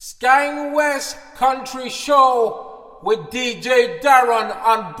Skying West Country Show with DJ Darren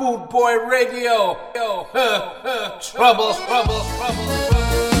on Boot Boy Radio. Trouble.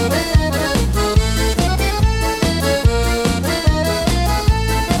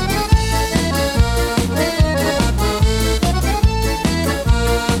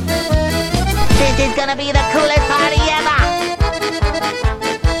 This is gonna be the coolest party ever.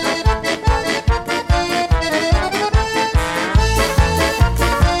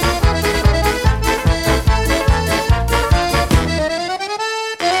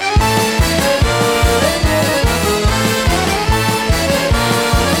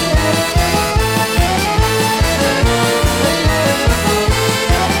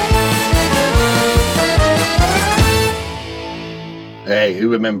 Hey, who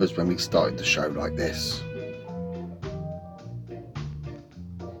remembers when we started the show like this?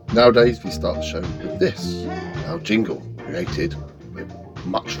 Nowadays, we start the show with this, our jingle, created with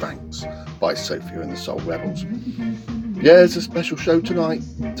much thanks by Sophia and the Soul Rebels. Yeah, it's a special show tonight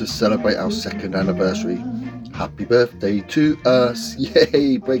to celebrate our 2nd anniversary. Happy birthday to us!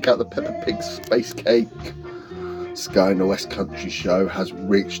 Yay! Break out the Peppa Pig space cake. Sky in the West Country Show has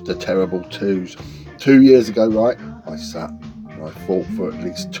reached the terrible 2s. 2 years ago, right, I sat and I thought for at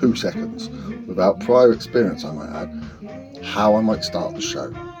least 2 seconds, without prior experience I might add, how I might start the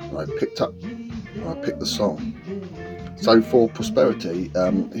show. And I picked the song. So for Prosperity,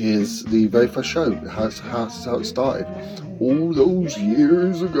 here's the very first show. That's how it started. All those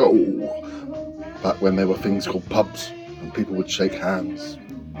years ago. Back when there were things called pubs and people would shake hands.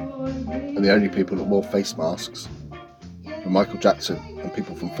 And the only people that wore face masks were Michael Jackson and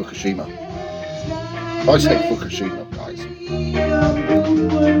people from Fukushima. I say Fukushima, guys.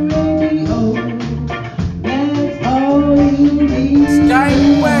 Sky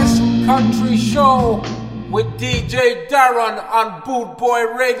West Country Show with DJ Darren on Boot Boy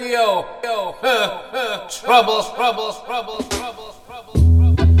Radio. Trouble.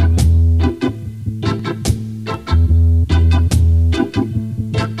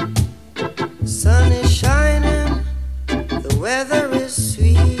 Sun is shining, the weather is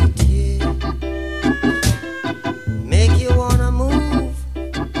sweet, yeah. Make you wanna move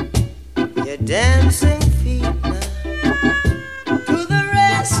your dancing feet now. To the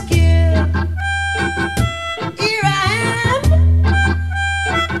rescue, here I am.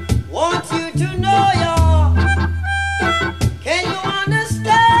 Want you to know can you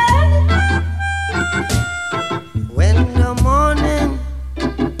understand? When the morning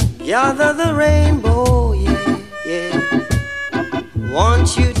gather the rainbow, yeah.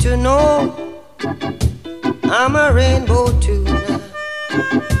 Want you to know I'm a rainbow too now.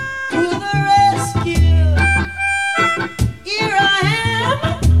 To the rescue, here I am.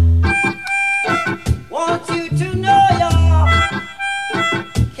 Want you to know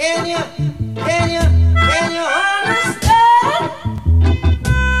can you understand?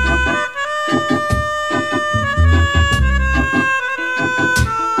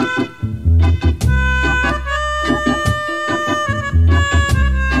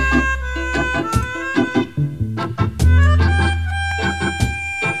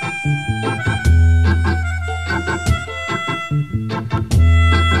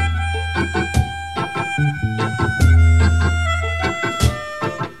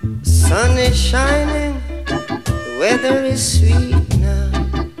 Sun is shining, the weather is sweet now.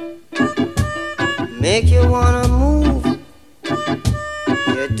 Make you wanna move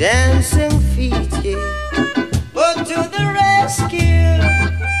your dancing feet, yeah. But to the rescue,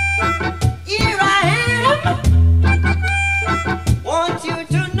 here I am. Want you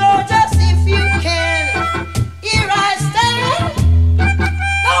to know just if you can, here I stand.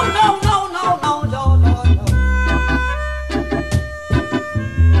 No.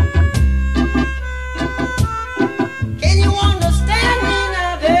 Can you understand me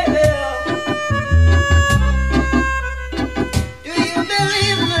now, baby? Do you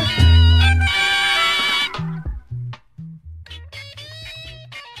believe me?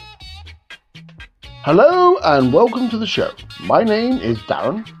 Hello and welcome to the show. My name is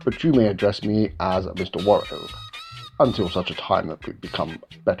Darren, but you may address me as Mr. Warrow, until such a time that we become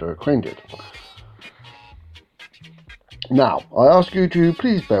better acquainted. Now, I ask you to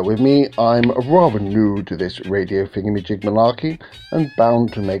please bear with me. I'm rather new to this radio thingamajig malarkey and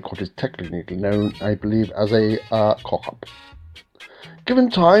bound to make what is technically known, I believe, as a cock-up. Given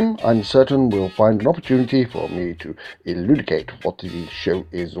time, I'm certain we'll find an opportunity for me to elucidate what the show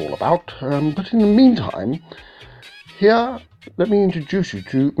is all about, but in the meantime, here, let me introduce you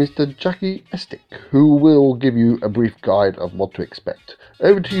to Mr. Jackie Estick, who will give you a brief guide of what to expect.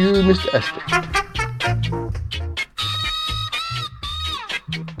 Over to you, Mr. Estick.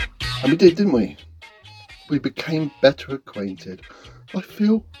 And we did, didn't we? We became better acquainted. I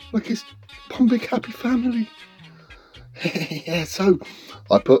feel like it's one big happy family. Yeah, so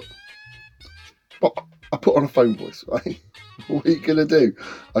I put on a phone voice, right? What are you going to do?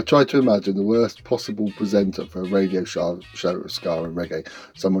 I tried to imagine the worst possible presenter for a radio show of ska and reggae,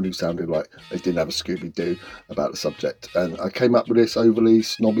 someone who sounded like they didn't have a Scooby-Doo about the subject, and I came up with this overly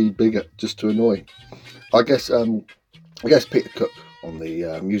snobby bigot just to annoy. I guess Peter Cook on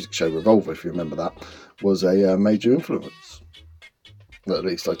the music show Revolver, if you remember that, was a major influence. At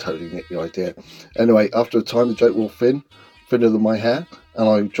least I totally nicked the idea. Anyway, after a time the joke wore thinner than my hair, and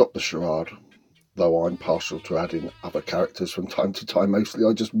I dropped the charade. Though I'm partial to adding other characters from time to time, mostly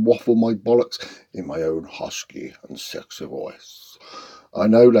I just waffle my bollocks in my own husky and sexy voice. I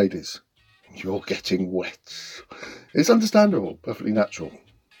know, ladies, you're getting wet. It's understandable, perfectly natural.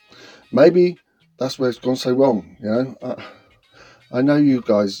 Maybe that's where it's gone so wrong, you know. I know you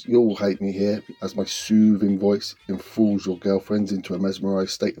guys, you all hate me here as my soothing voice enthralls your girlfriends into a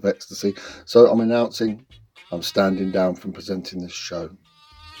mesmerised state of ecstasy, so I'm announcing I'm standing down from presenting this show.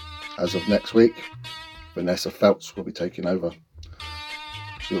 As of next week, Vanessa Feltz will be taking over.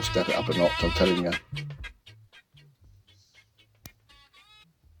 She'll step it up a notch, I'm telling you.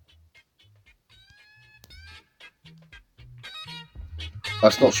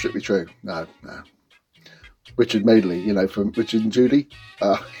 That's not strictly true. No. Richard Madeley, you know, from Richard and Judy,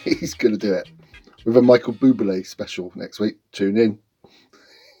 he's going to do it. With a Michael Bublé special next week. Tune in.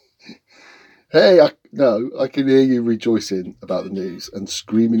 Hey, I can hear you rejoicing about the news and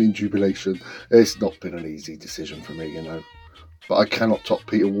screaming in jubilation. It's not been an easy decision for me, you know. But I cannot top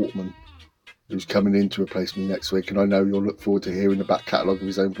Peter Waterman, who's coming in to replace me next week. And I know you'll look forward to hearing the back catalogue of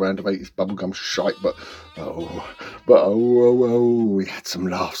his own brand of 80s bubblegum shite. But we had some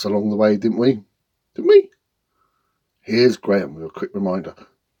laughs along the way, didn't we? Here's Graham with a quick reminder.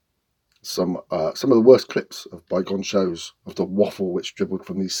 Some of the worst clips of bygone shows, of the waffle which dribbled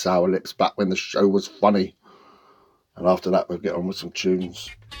from these sour lips back when the show was funny. And after that, we'll get on with some tunes.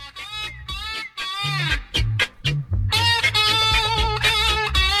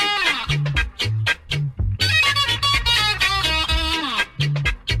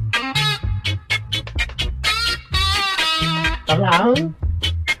 Hello?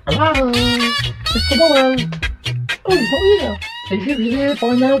 Mr. Morrow? Oh, he's not here. He's usually here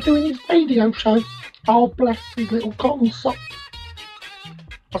by now doing his radio show. Oh, bless his little cotton socks.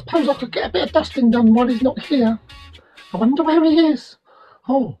 I suppose I could get a bit of dusting done while he's not here. I wonder where he is.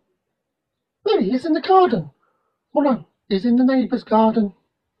 Oh, there he is in the garden. Oh no, he's in the neighbour's garden.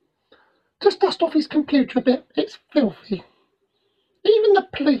 Just dust off his computer a bit. It's filthy. Even the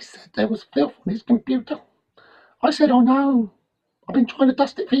police said there was filth on his computer. I said, oh no, I've been trying to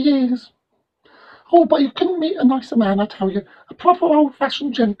dust it for years. Oh, but you couldn't meet a nicer man, I tell you. A proper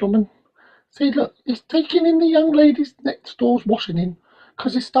old-fashioned gentleman. See, look, he's taking in the young ladies next door's washing in,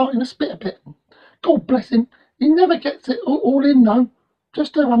 'cause he's starting to spit a bit. God bless him. He never gets it all in, though.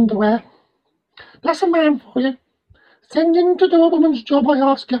 Just her underwear. That's a man for you. Send him to do a woman's job, I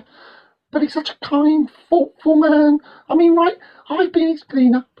ask you. But he's such a kind, thoughtful man. I mean, right, I've been his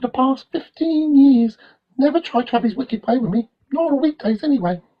cleaner for the past 15 years. Never tried to have his wicked way with me. Not on weekdays,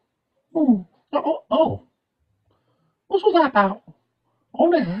 anyway. Oh. What's all that about?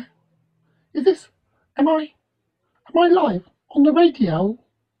 On air? Is this... Am I live? On the radio?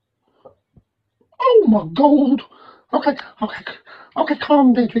 Oh my God! Okay,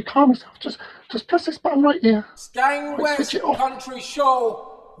 calm, Deirdre, calm yourself. Just press this button right here. Skang West Country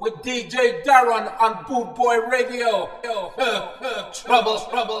Show with DJ Darren on Boot Boy Radio. Troubles.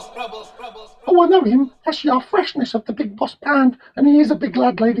 Oh, I know him. That's your freshness of the Big Boss band, and he is a big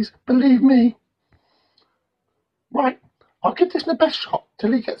lad, ladies. Believe me. Right, I'll give this my best shot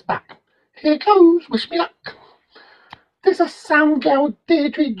till he gets back. Here goes. Wish me luck. There's a sound gal,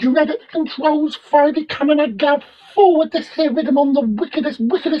 Deirdre Dread at the controls, Friday coming a gal forward this here rhythm on the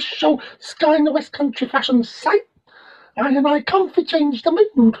wickedest show Sky in the West Country fashion site. And I come for change the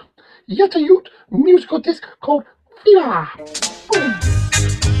mood. Yet a youth musical disc called Fever.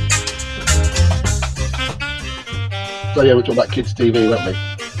 So yeah, we're talking about kids' TV, weren't we?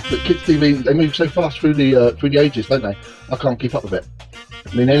 But kids' TV, they move so fast through the ages, don't they? I can't keep up with it.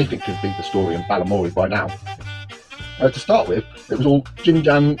 I mean, anything could be the story in Balamory by now. To start with, it was all Jim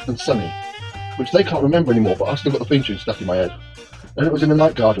Jan and Sonny, which they can't remember anymore, but I've still got the theme tune stuck in my head. Then it was in the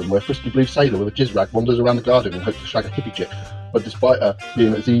night garden, where Frisky Blue Sailor with a jizz rag wanders around the garden in hopes to shag a hippie chick, but despite her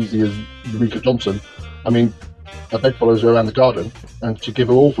being as easy as Eureka Johnson, I mean, her bed follows her around the garden, and to give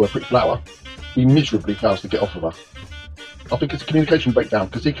her all for a pretty flower, he miserably fails to get off of her. I think it's a communication breakdown,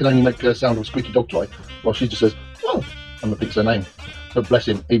 because he can only make her sound of a squeaky dog toy, while she just says, oh, and repeats her name. but bless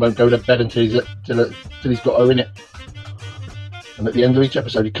him, he won't go to bed until he's got her in it. And at the end of each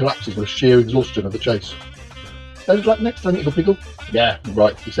episode, he collapses with sheer exhaustion of the chase. Sounds like next time, little Piggle. Yeah,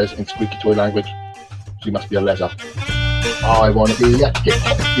 right, he says in squeaky toy language. She must be a leather. I want to be a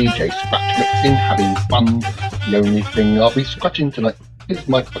hip-hop DJ, scratch mixing, having fun. The only thing I'll be scratching tonight is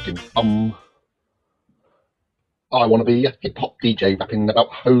my fucking bum. I want to be a hip-hop DJ, rapping about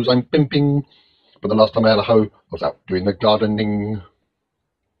hoes I'm pimping. But the last time I had a hoe, I was out doing the gardening.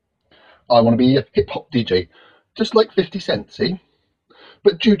 I want to be a hip-hop DJ, just like 50 cents, see?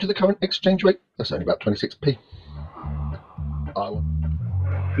 But due to the current exchange rate, that's only about 26p.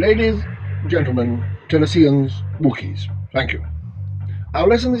 Ladies, gentlemen, Tennesseans, Wookiees, thank you. Our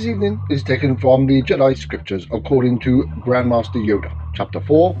lesson this evening is taken from the Jedi Scriptures according to Grandmaster Yoda, Chapter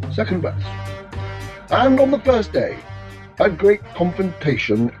 4, 2nd verse. And on the first day, a great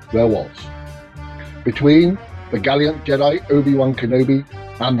confrontation there was between the gallant Jedi Obi-Wan Kenobi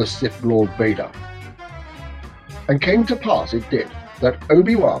and the Sith Lord Vader. And came to pass it did, that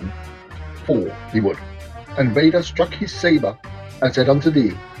Obi-Wan fall he would, and Vader struck his saber and said unto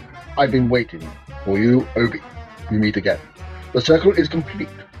thee, I've been waiting for you, Obi. We meet again. The circle is complete.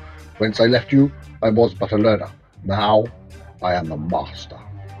 Whence I left you, I was but a learner. Now I am the master.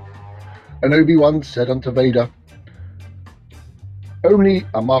 And Obi-Wan said unto Vader, only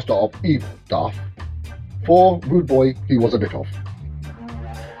a master of evil, Darth, for rude boy he was a bit of.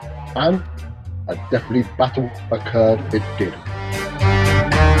 And a deathly battle occurred it did.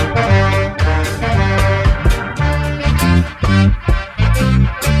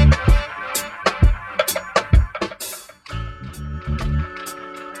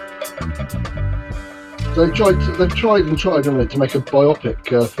 They've tried haven't they, to make a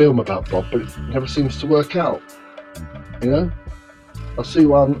biopic film about Bob, but it never seems to work out. You know, I see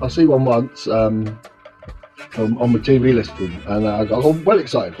one once on my TV listing, and I got well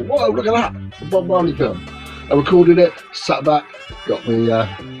excited. Whoa, look at that! The Bob Marley film. I recorded it, sat back, got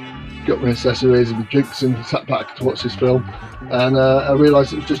my accessories and drinks, and sat back to watch this film, and I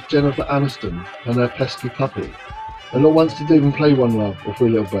realised it was just Jennifer Aniston and her pesky puppy. And not once did they even play One Love or Three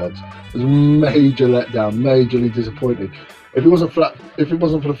Little Birds. It was a major letdown, majorly disappointed. If it wasn't for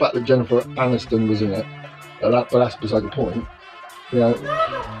the fact that Jennifer Aniston was in it, but that's beside the point. You know,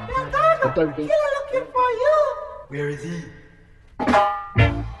 I don't think. Looking for you. Where is he?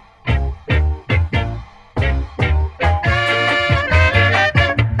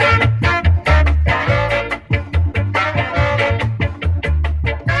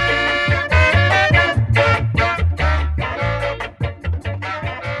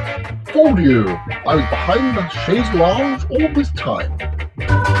 Told you, I was behind the chaise lounge all this time.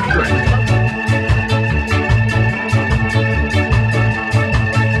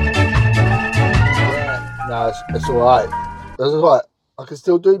 No, it's alright. It's alright. I can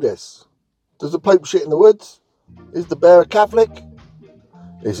still do this. Does the Pope shit in the woods? Is the bear a Catholic?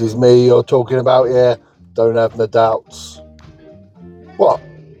 This is me you're talking about here. Don't have no doubts. What?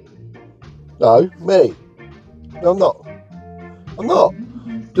 No, me. No, I'm not.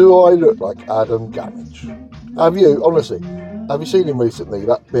 Do I look like Adam Gamage? Have you, honestly? Have you seen him recently?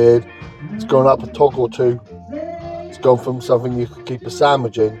 That beard, it's gone up a tog or two. It's gone from something you could keep a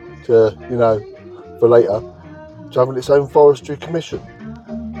sandwich in to, you know, for later, to having its own forestry commission.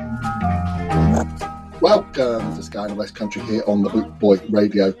 Welcome to Sky in the West Country here on the Boot Boy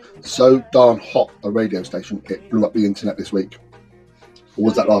Radio. So darn hot a radio station, it blew up the internet this week. Or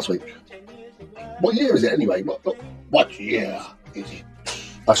was that last week? What year is it anyway? What year is it?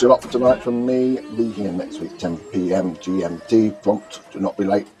 That's your lot for tonight from me. Be here next week, 10 p.m. GMT. Prompt, do not be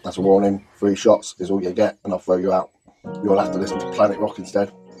late. That's a warning. 3 shots is all you get, and I'll throw you out. You'll have to listen to Planet Rock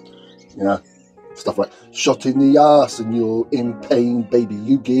instead. You know, stuff like shot in the arse and you're in pain, baby.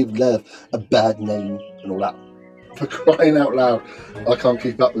 You give love a bad name and all that. For crying out loud, I can't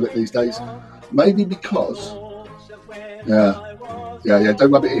keep up with it these days. Maybe because, yeah.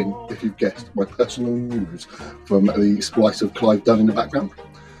 Don't rub it in if you've guessed my personal news from the splice of Clive Dunn in the background.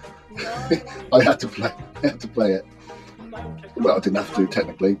 I had to play it. Well, I didn't have to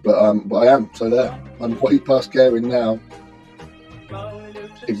technically, but I am. So there, I'm way past caring now.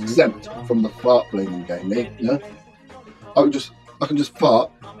 Exempt from the fart blaming game, me. You know, I can just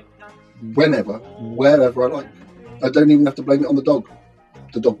fart whenever, wherever I like. I don't even have to blame it on the dog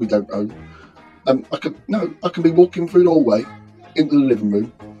we don't own. I can be walking through the hallway into the living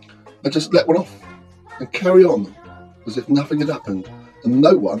room and just let one off and carry on as if nothing had happened, and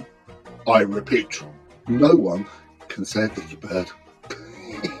no one, I repeat, no one can say a dicky bird.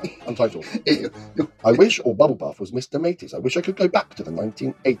 Untitled. I wish all Bubble Bath was Mr. Mateys. I wish I could go back to the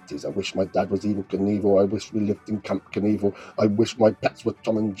 1980s. I wish my dad was Evel Knievel. I wish we lived in Camp Knievel. I wish my pets were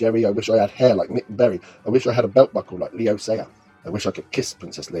Tom and Jerry. I wish I had hair like Nick Berry. I wish I had a belt buckle like Leo Sayer. I wish I could kiss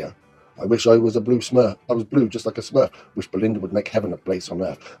Princess Leia. I wish I was a blue Smurf. I was blue just like a Smurf. Wish Belinda would make heaven a place on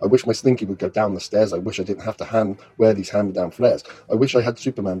earth. I wish my Slinky would go down the stairs. I wish I didn't have to wear these hand-me-down flares. I wish I had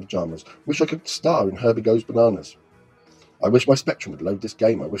Superman pajamas. Wish I could star in Herbie Goes Bananas. I wish my Spectrum would load this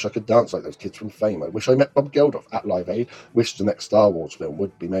game. I wish I could dance like those kids from Fame. I wish I met Bob Geldof at Live Aid. Wish the next Star Wars film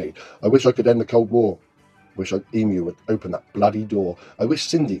would be made. I wish I could end the Cold War. Wish Emu would open that bloody door. I wish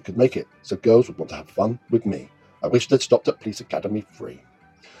Cindy could make it so girls would want to have fun with me. I wish they'd stopped at Police Academy 3.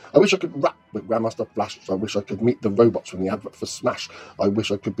 I wish I could rap with Grandmaster Flash. I wish I could meet the robots from the advert for Smash. I wish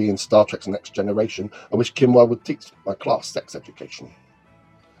I could be in Star Trek's Next Generation. I wish Kimwell would teach my class sex education.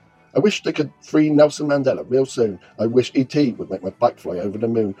 I wish they could free Nelson Mandela real soon. I wish E.T. would make my bike fly over the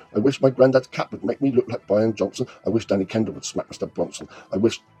moon. I wish my granddad's cat would make me look like Brian Johnson. I wish Danny Kendall would smack Mr. Bronson. I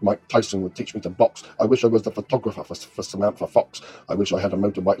wish Mike Tyson would teach me to box. I wish I was the photographer for Samantha Fox. I wish I had a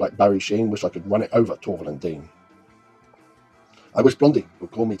motorbike like Barry Sheen. Wish I could run it over Torval and Dean. I wish Blondie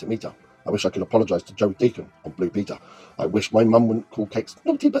would call me to meet her. I wish I could apologise to Joe Deacon on Blue Peter. I wish my mum wouldn't call cakes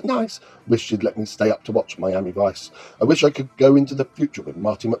naughty but nice. Wish she'd let me stay up to watch Miami Vice. I wish I could go into the future with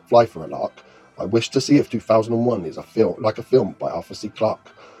Marty McFly for a lark. I wish to see if 2001 is a film by Arthur C. Clarke.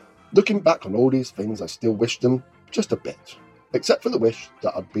 Looking back on all these things, I still wish them just a bit. Except for the wish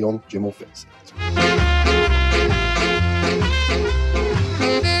that I'd be on Jim or Fitz.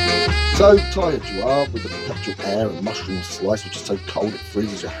 So tired you are with the perpetual air and mushroom slice, which is so cold it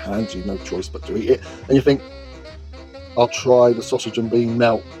freezes your hands, you've no choice but to eat it. And you think, I'll try the sausage and bean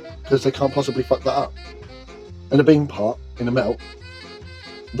melt, because they can't possibly fuck that up. And the bean part in the melt,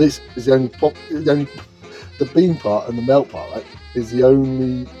 this is the bean part and the melt part, right, is the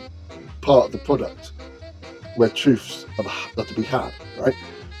only part of the product where truths are to be had, right?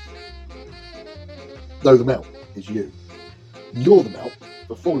 Though the melt is you. You're the melt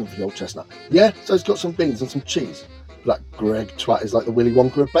for falling for the old chestnut. Yeah, so it's got some beans and some cheese. But that Greg twat is like the Willy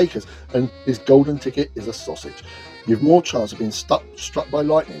Wonka of bakers, and his golden ticket is a sausage. You've more chance of being struck by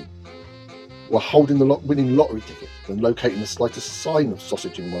lightning while holding the winning lottery ticket than locating the slightest sign of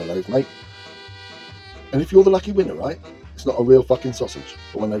sausage in one of those, mate. And if you're the lucky winner, right, it's not a real fucking sausage,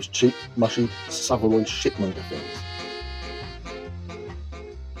 but one of those cheap, mushy, Savoy shitmonger things.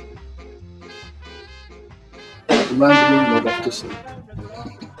 Randomly nod off to sleep.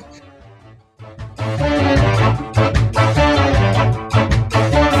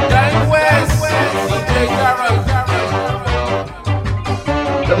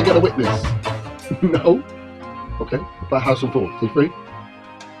 Can I get a witness? No? Okay. About House of Fools, you free?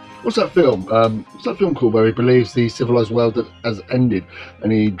 What's that film? What's that film called where he believes the civilized world has ended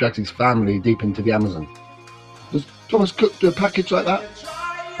and he drags his family deep into the Amazon? Does Thomas Cook do a package like that?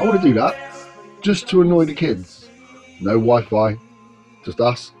 I want to do that, just to annoy the kids. No Wi-Fi, just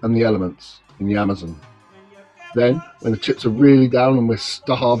us and the elements in the Amazon. Then, when the chips are really down and we're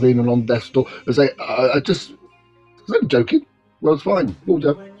starving and on death's door, I say, I'm joking. Well, it's fine. Cool,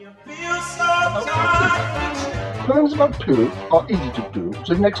 Joe. Poems about poo are easy to do,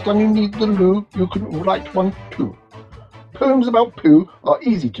 so next time you need the loo, you can write one too. Poems about poo are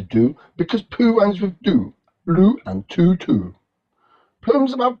easy to do because poo rhymes with do, loo and too.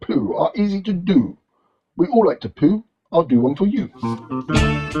 Poems about poo are easy to do. We all like to poo. I'll do one for you.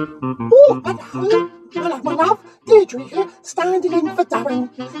 Oh, and hello, my love. Deirdre here, standing in for Darren.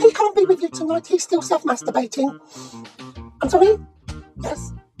 He can't be with you tonight. He's still self-masturbating. I'm sorry?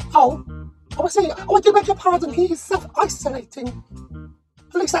 Yes? Oh, I see. Oh, I do beg your pardon. He is self-isolating.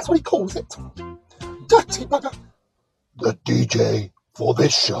 At least that's what he calls it. Dirty bugger. The DJ for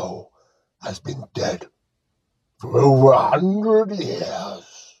this show has been dead for over 100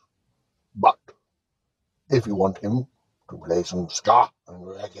 years. But if you want him to play some ska and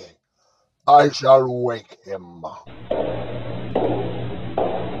reggae, I shall wake him.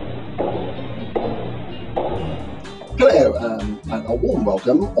 Hello, and a warm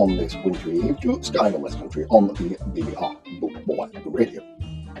welcome on this wintry eve to Sky in the West Country on the BBR Boot Boy Radio.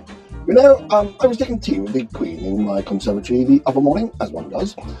 You know, I was taking tea with the Queen in my conservatory the other morning, as one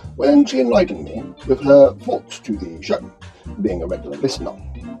does, when she enlightened me with her thoughts to the show, being a regular listener.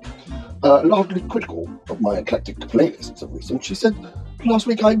 Largely critical of my eclectic playlists of recent, she said last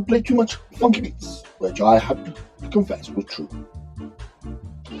week I played too much funky beats, which I had to confess was true.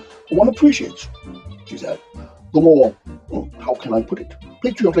 One appreciates, she said, the more, how can I put it,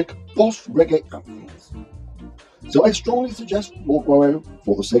 patriotic boss reggae anthems. So I strongly suggest, Lord Warrow,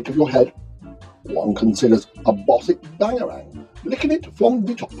 for the sake of your head, one considers a bossy bangarang licking it from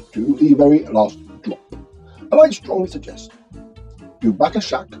the top to the very last drop. And I strongly suggest you back a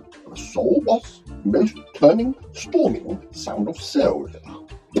shack of a soul boss, most turning, storming sound of soul.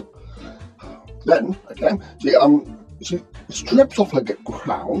 Then, okay, she strips off her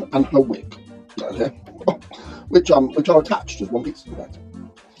crown and her wig, okay, which are attached as one piece, right,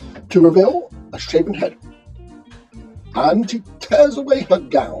 to reveal a shaven head. And she tears away her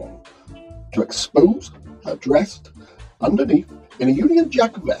gown to expose her dress underneath in a Union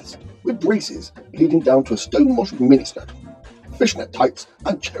Jack vest with braces leading down to a stonewashed miniskirt, fishnet tights,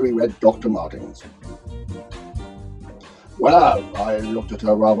 and cherry red Dr. Martens. Well, I looked at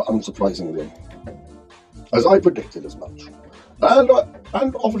her rather unsurprisingly, as I predicted as much,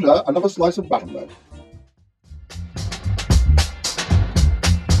 and offered her another slice of buttermilk.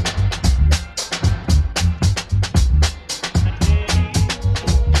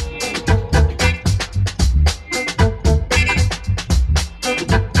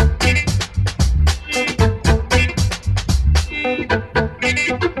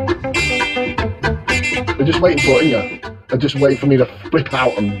 They're just waiting for it, you know. They're just waiting for me to flip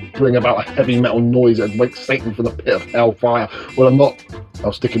out and bring about a heavy metal noise and wake Satan from the pit of hellfire. Well, I'm not.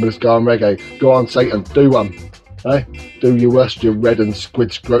 I'll stick him with a ska and reggae. Go on, Satan, do one. Eh? Do your worst, you red and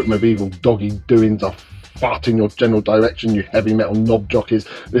squid scrotum of evil doggy doings. I'll fart in your general direction, you heavy metal knob jockeys.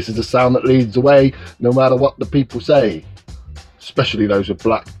 This is the sound that leads the way, no matter what the people say. Especially those with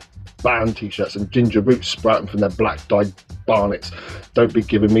black band t-shirts and ginger roots sprouting from their black dyed barnets. Don't be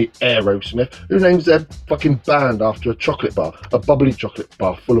giving me Aerosmith. Who names their fucking band after a chocolate bar? A bubbly chocolate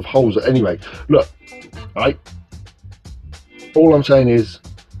bar full of holes. Anyway, look, right? All I'm saying is,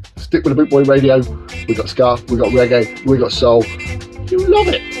 stick with the Boot Boy Radio. We got ska, we got reggae, we got soul. You love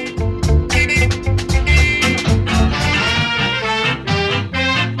it.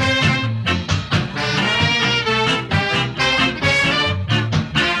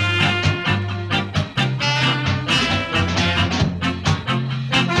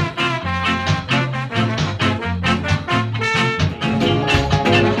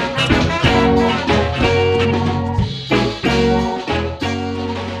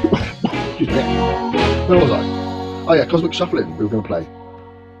 Where was I? Oh yeah, Cosmic Shuffling we were going to play.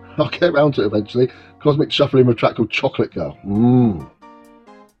 I'll get around to it eventually. Cosmic Shuffling with a track called Chocolate Girl.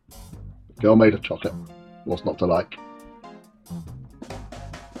 Girl made of chocolate. What's not to like?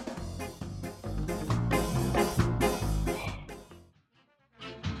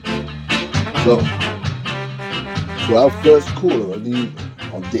 So our first caller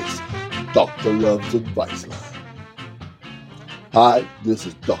on this Dr. Love's Advice Line. Hi, this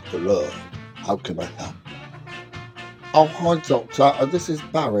is Dr. Love. How can I help? Oh, hi, Doctor. This is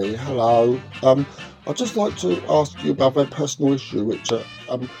Barry. Hello. I'd just like to ask you about a very personal issue, which,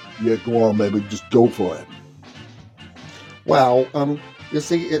 yeah, go on, maybe just go for it. Well, you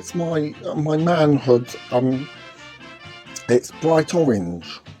see, it's my manhood. It's bright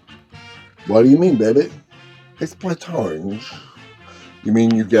orange. What do you mean, baby? It's bright orange. You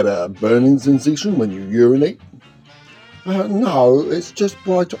mean you get a burning sensation when you urinate? No, it's just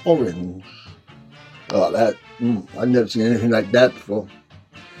bright orange. Oh, that, I've never seen anything like that before.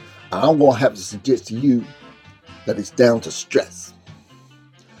 I'm going to have to suggest to you that it's down to stress.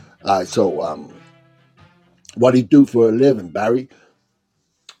 So, what do you do for a living, Barry?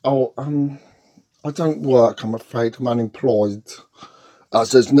 Oh, I don't work, I'm afraid. I'm unemployed.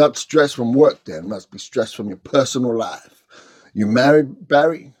 So it's not stress from work then, it must be stress from your personal life. You married,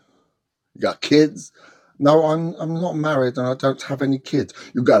 Barry? You got kids? No, I'm not married and I don't have any kids.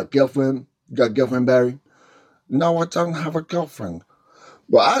 You got a girlfriend? You got a girlfriend, Barry? No, I don't have a girlfriend.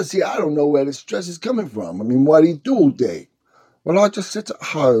 Well, I don't know where the stress is coming from. I mean, what do you do all day? Well, I just sit at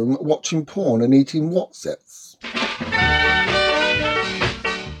home watching porn and eating Wotsits.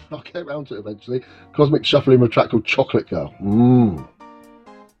 I'll get around to it eventually. Cosmic Shuffling with a track called Chocolate Girl.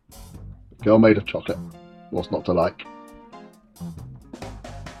 Girl made of chocolate. What's not to like?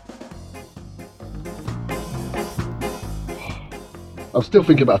 I'm still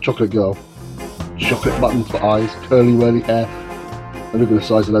thinking about a chocolate girl. Chocolate buttons for eyes, curly whirly hair, and look at the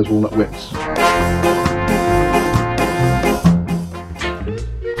size of those walnut whips.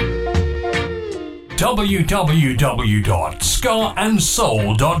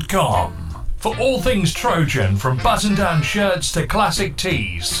 www.scarandsoul.com for all things Trojan, from button-down shirts to classic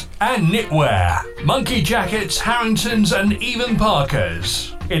tees and knitwear, monkey jackets, Harringtons and even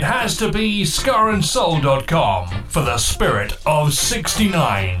Parkers. It has to be scarandsoul.com for the spirit of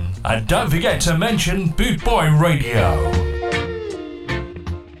 69. And don't forget to mention Boot Boy Radio.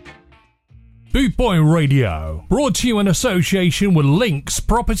 Bootboy Radio, brought to you in association with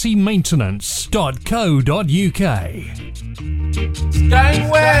linkspropertymaintenance.co.uk. Gang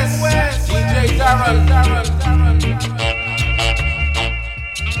West, DJ Darren.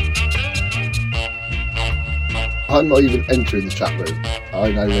 I'm not even entering the chat room.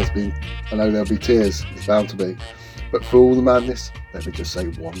 I know there'll be tears. It's bound to be. But for all the madness, let me just say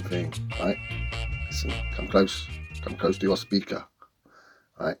one thing, right? Listen, come close to your speaker,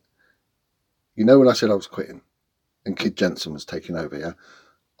 right? You know when I said I was quitting and Kid Jensen was taking over, yeah?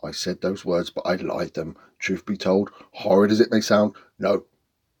 I said those words, but I lied them. Truth be told, horrid as it may sound, no,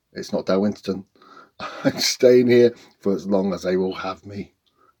 it's not Dale Winston. I'm staying here for as long as they will have me,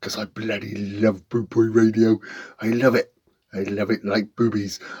 because I bloody love Bootboy Radio. I love it. I love it like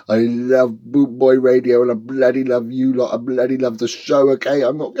boobies. I love Bootboy Radio, and I bloody love you lot. I bloody love the show, okay?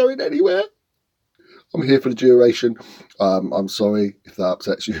 I'm not going anywhere. I'm here for the duration. I'm sorry if that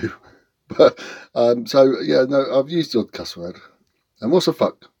upsets you. But, so, yeah, no, I've used your cuss word. And what's a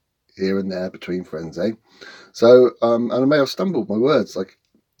fuck? Here and there between friends, eh? So, and I may have stumbled my words like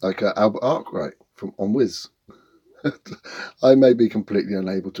Albert Arkwright from On Wiz. I may be completely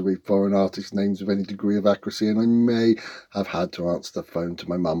unable to read foreign artists' names with any degree of accuracy, and I may have had to answer the phone to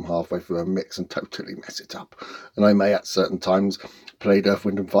my mum halfway through a mix and totally mess it up. And I may at certain times played Earth,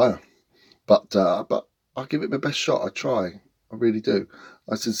 Wind and Fire. But I'll give it my best shot. I try. I really do.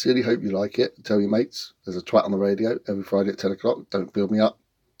 I sincerely hope you like it. Tell your mates. There's a twat on the radio every Friday at 10 o'clock. Don't build me up,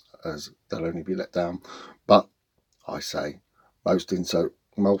 as they'll only be let down. But I say, most insane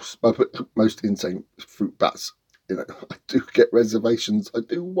fruit bats. You know, I do get reservations. I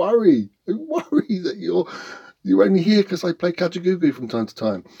do worry. I worry that you're only here because I play Kajagoogoo from time to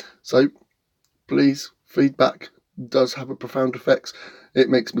time. So please, feedback does have a profound effect. It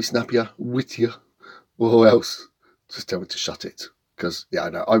makes me snappier, wittier, or else just tell me to shut it. Because, yeah, I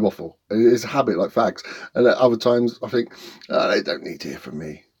know, I waffle. It's a habit like fags. And at other times I think, they don't need to hear from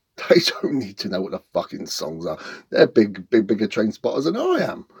me. They don't need to know what the fucking songs are. They're bigger train spotters than I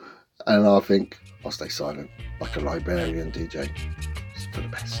am. And I think I'll stay silent like a librarian DJ. It's for the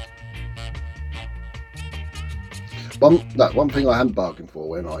best. One thing I hadn't bargained for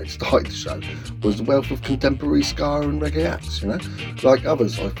when I started the show was the wealth of contemporary ska and reggae acts, you know? Like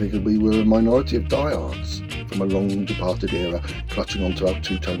others, I figured we were a minority of diehards from a long departed era clutching onto our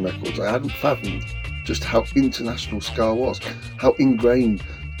two-tone records. I hadn't fathomed just how international ska was, how ingrained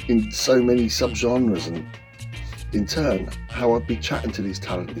in so many subgenres, and in turn, how I'd be chatting to these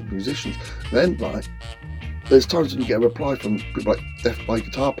talented musicians. Then, like, there's times when you get a reply from people like Death by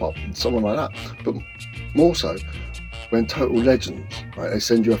Guitar Pop and someone like that, but more so when total legends, right, they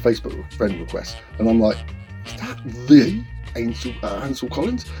send you a Facebook friend request, and I'm like, is that the Ansel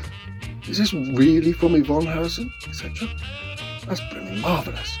Collins? Is this really from Yvonne Harrison, etc.? That's blooming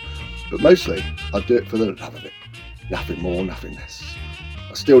marvellous. But mostly, I do it for the love of it. Nothing more, nothing less.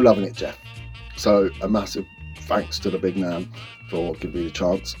 I'm still loving it, Jeff. So a massive thanks to the big man for giving me the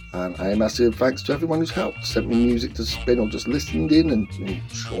chance, and a massive thanks to everyone who's helped, sent me music to spin or just listened in and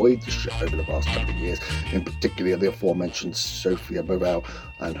enjoyed the show over the past couple of years, in particular the aforementioned Sophia Burrell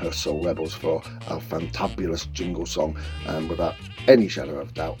and her Soul Rebels for our fantabulous jingle song, and without any shadow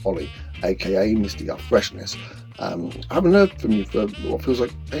of doubt, Ollie, aka Mr. Your Freshness. I haven't heard from you for what feels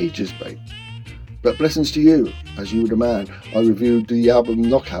like ages, babe. But blessings to you, as you were the man. I reviewed the album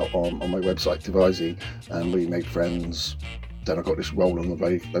Knockout on my website, Devising, and we made friends. Then I got this role on the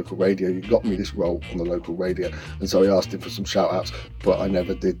local radio. You got me this role on the local radio. And so I asked him for some shout outs, but I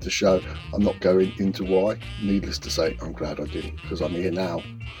never did the show. I'm not going into why. Needless to say, I'm glad I didn't, because I'm here now.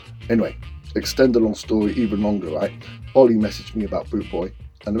 Anyway, extend the long story even longer, right? Ollie messaged me about Bootboy,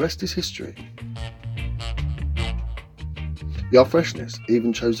 and the rest is history. Your Freshness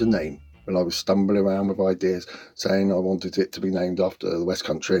even chose a name when I was stumbling around with ideas, saying I wanted it to be named after the West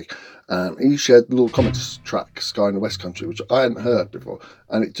Country. He shared the little comics track, Sky in the West Country, which I hadn't heard before,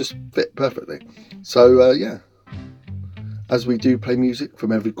 and it just fit perfectly. So, yeah, as we do play music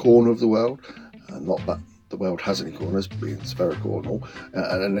from every corner of the world, not that the world has any corners, being spherical and all,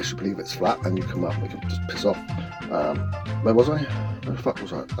 and unless you believe it's flat and you come up and we can just piss off. Where was I? Where the fuck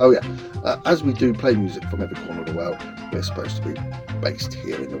was I? Oh yeah, as we do play music from every corner of the world, we're supposed to be based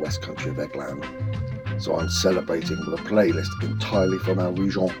here in the West Country of Eggland. So I'm celebrating with a playlist entirely from our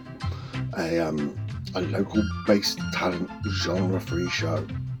region, a local based talent genre-free show.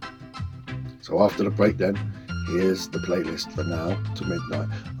 So after the break then, here's the playlist for now to midnight.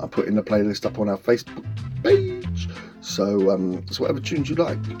 I'm putting the playlist up on our Facebook page, so whatever tunes you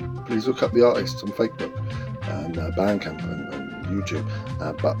like, please look up the artists on Facebook and Bandcamp and YouTube.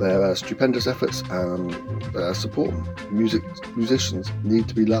 But they're stupendous efforts, and support them. Musicians need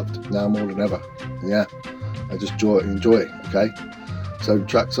to be loved now more than ever. Yeah, I just enjoy, okay? So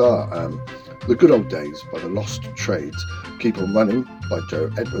tracks are The Good Old Days by The Lost Trades, Keep On Running by Joe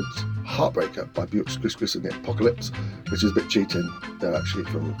Edwards, Heartbreaker by Buick Skris and the Apocalypse, which is a bit cheating. They're actually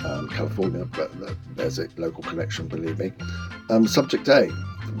from California, but there's a local connection, believe me. Subject A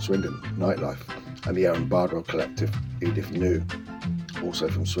from Swindon, Nightlife, and the Aaron Bardwell Collective, Edith New, also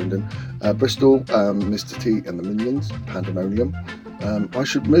from Swindon. Bristol, Mr. T and the Minions, Pandemonium. I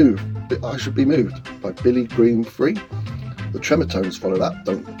Should Be Moved by Billy Green Free. The Tremortones follow that,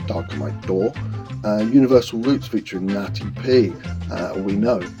 Don't Darken My Door. Universal Roots featuring Natty P, We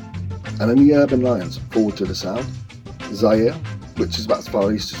Know. And then the Urban Lions, Forward to the Sound. Zaire, which is about as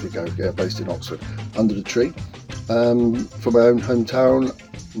far east as we go, based in Oxford, Under the Tree. From my own hometown,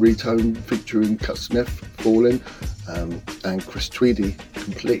 Retone featuring Cutsniff, Falling, and Chris Tweedy,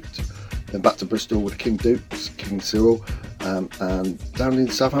 Complete. Then back to Bristol with King Dukes, King Cyril, and down in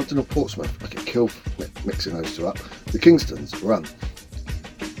Southampton or Portsmouth, I get killed mixing those two up. The Kingstons, Run.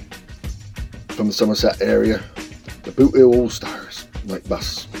 From the Somerset area, the Boot Hill All Stars, Night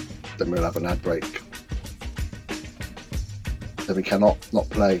Bus. Then we'll have an ad break. Then we cannot not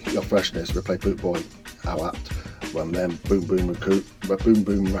play Your Freshness. We'll play Boot Boy, How Apt. Run Them, Boom Boom Raccoon,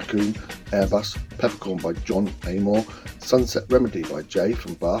 Airbus, Peppercorn by John Amor, Sunset Remedy by Jay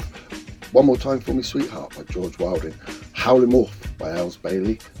from Bath, One More Time For Me Sweetheart by George Wilding, Howling Wolf by Els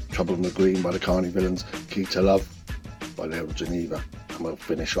Bailey, Trouble in the Green by the Carney Villains, Key to Love by Leo Geneva, and we'll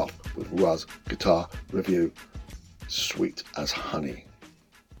finish off with Ruz Guitar Review, Sweet as Honey.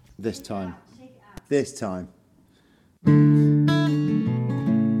 This time.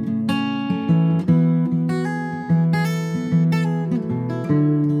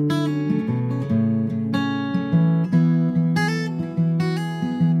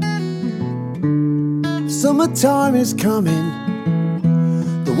 Summertime is coming,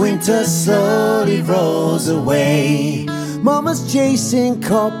 the winter slowly rolls away. Mama's chasing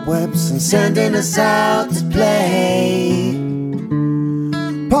cobwebs and sending us out to play.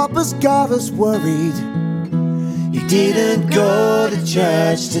 Papa's got us worried, he didn't go to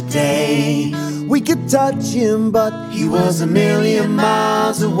church today. We could touch him, but he was a million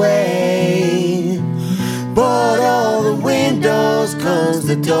miles away. But all the windows, close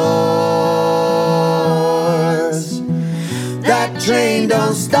the doors. That train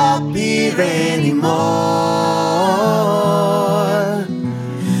don't stop here anymore.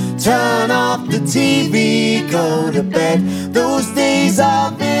 Turn off the TV, go to bed. Those days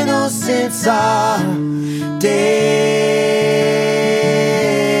of innocence are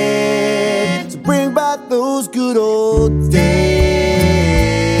dead. So bring back those good old days.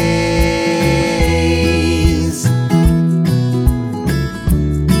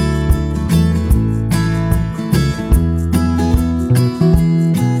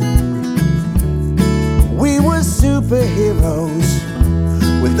 We were superheroes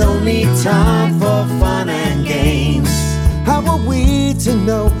with only time for fun and games. How were we to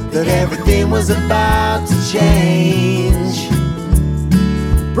know that everything was about to change?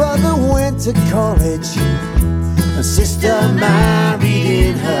 Brother went to college and sister married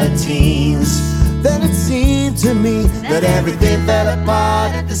in her teens. Then it seemed to me that everything fell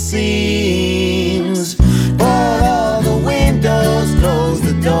apart at the seams. But all the windows, closed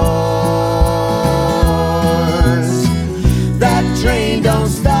the doors. That train don't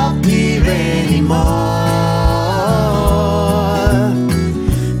stop here anymore.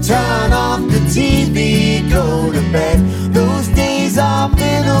 Turn off the TV, go to bed. Those days of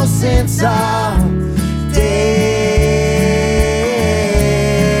innocence are dead.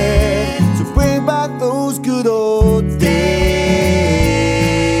 So bring back those good old days.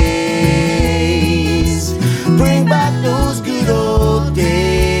 Bring back those good old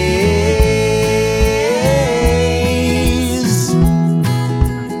days.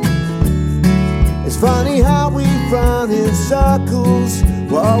 It's funny how we run in circles.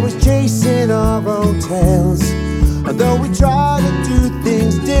 We're always chasing our own tails. Although we try to do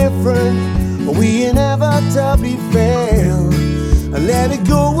things different, we inevitably fail. And letting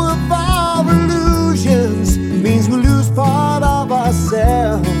go of our illusions means we lose part of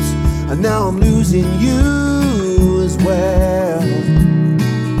ourselves. And now I'm losing you as well.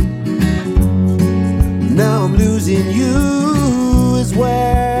 Now I'm losing you as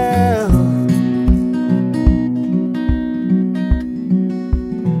well.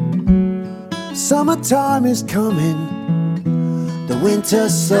 Summertime is coming, the winter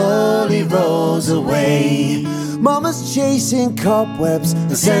slowly rolls away. Mama's chasing cobwebs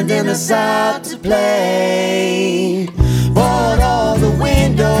and sending us out to play. board all the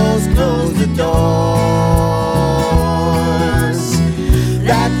windows, close the doors.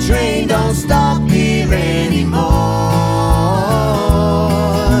 That train don't stop here anymore.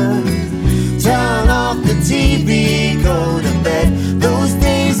 Turn off the TV, go to bed. Those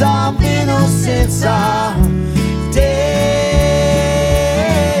days of innocence are dead.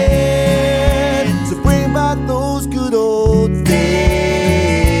 So bring back those good old days.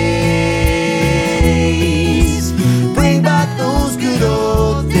 Bring back those good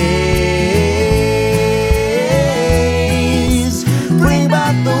old days. Bring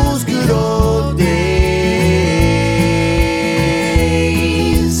back those good old days.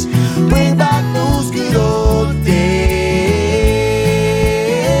 Bring back those good old days.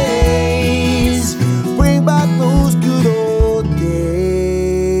 Bring back those good old days.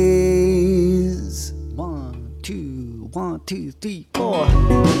 1, 2, 1, 2, 3, 4.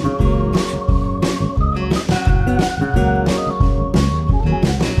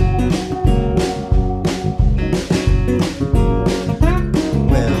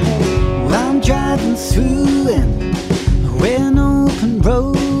 Well, I'm driving through an open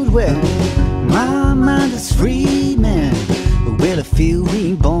road where my mind is free, man. Well, I feel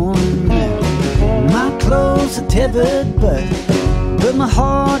reborn. My clothes are tethered, but my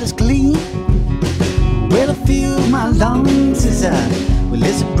heart is clean. Well, I feel my lungs as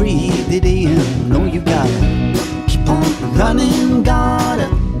let's breathe it in. No, you gotta keep on running, gotta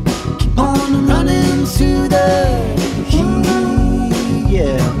keep on running through the heat,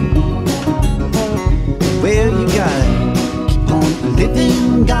 yeah. Well, you gotta keep on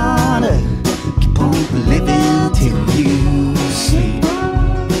living, gotta keep on living till you sleep.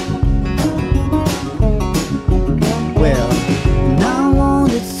 Well, now I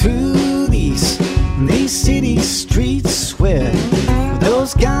wandered through these city streets where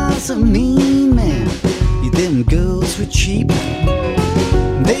those guys are mean, man. Them girls were cheap.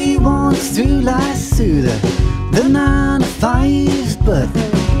 They want us to lie through the 9 to 5, but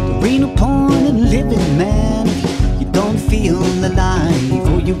there ain't no point in living, man, if you don't feel alive.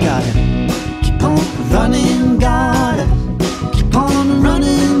 Oh, you gotta keep on running, gotta keep on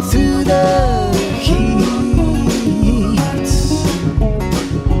running through the heat.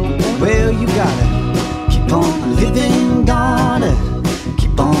 Well, you gotta keep on living, gotta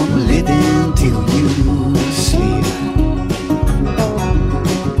keep on living till you sleep.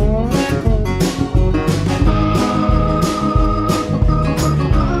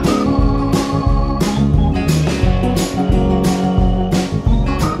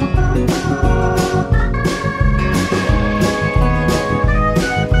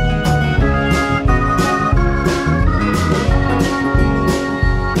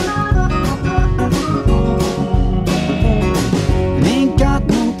 Ain't got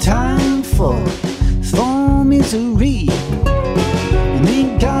no time for misery. And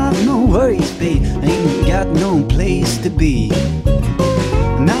ain't got no worries, babe. Ain't got no place to be.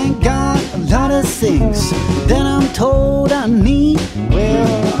 And I ain't got a lot of things that I'm told I need. Well,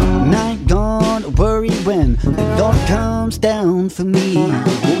 and I ain't gonna worry when the Lord comes down for me.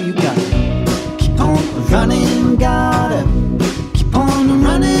 Oh, you gotta keep on running, gotta keep on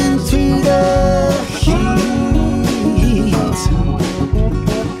running through the heat.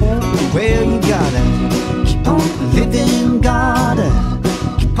 Well, you gotta keep on living, gotta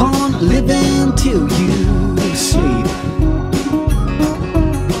keep on living till you sleep.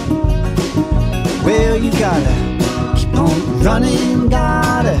 Well, you gotta keep on running,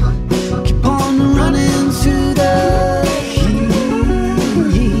 gotta keep on running through the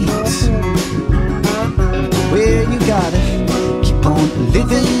heat.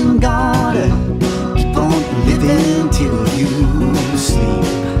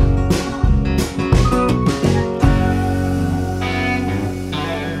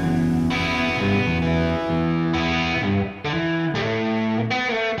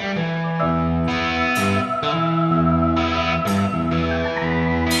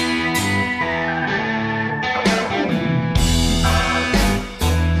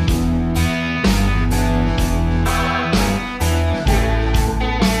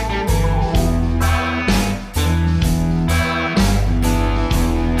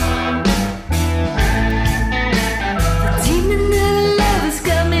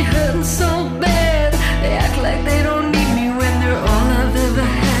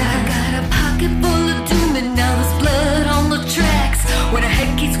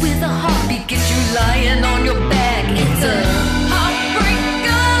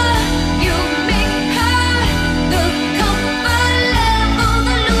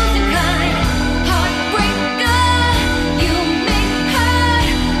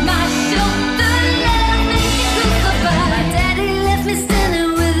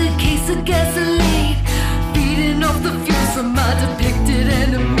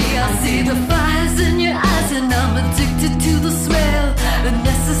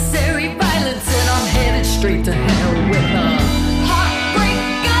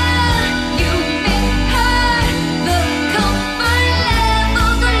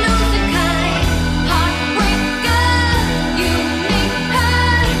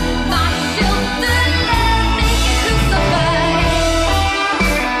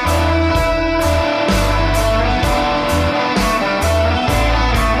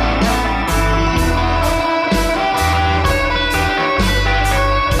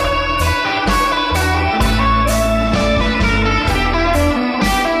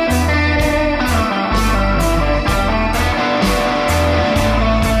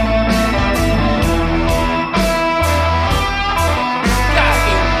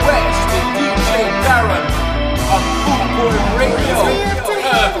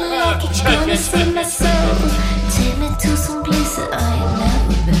 save my soul. Take me to some place that I ain't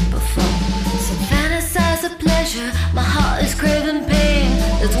never been before. So fantasize of pleasure, my heart is craving pain.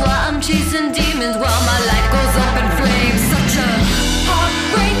 That's why I'm chasing demons while my life goes up in flames. Such a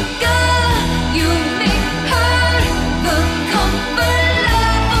heartbreaker, you make her the comfort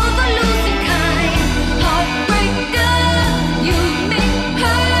love of a losing kind. Heartbreaker, you make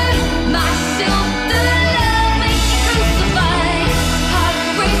her my shelter love, make me crucify.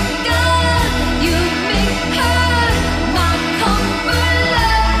 Heartbreaker, you make her my comfort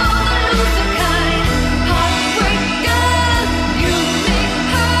love of a losing kind. Heartbreaker, you make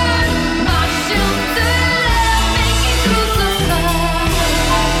her my shelter love, make me crucify.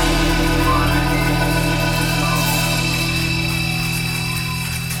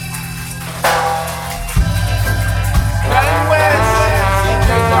 Kanye West, DJ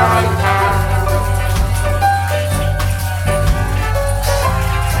Darren.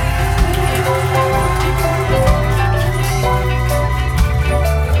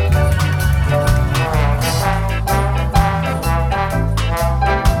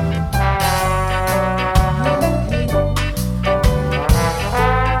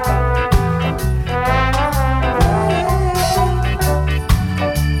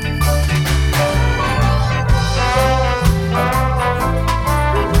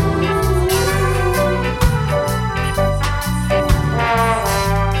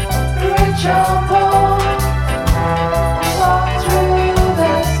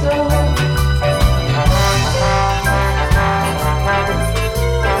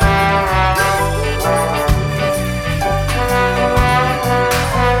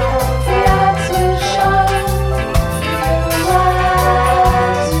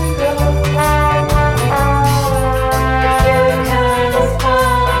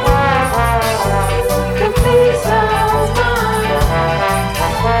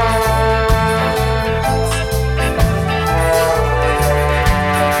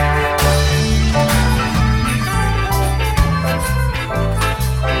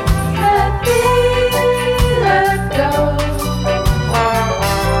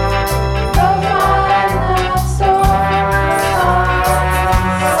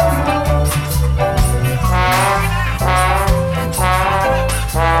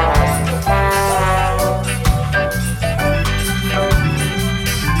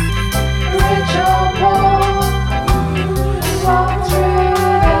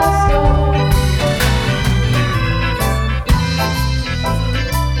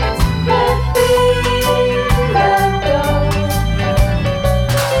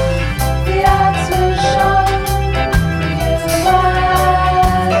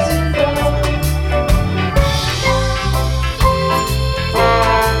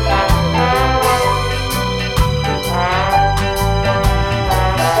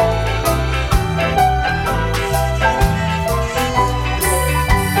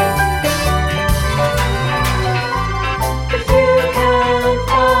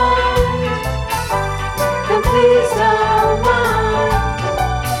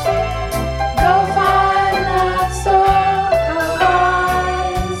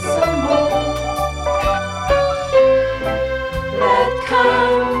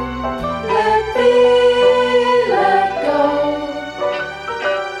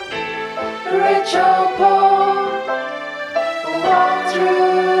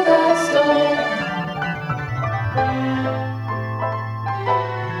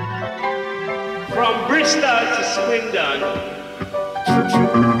 From Bristol to Swindon.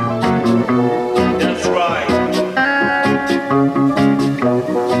 That's right.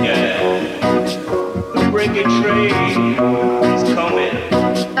 Yeah. The reggae train is coming.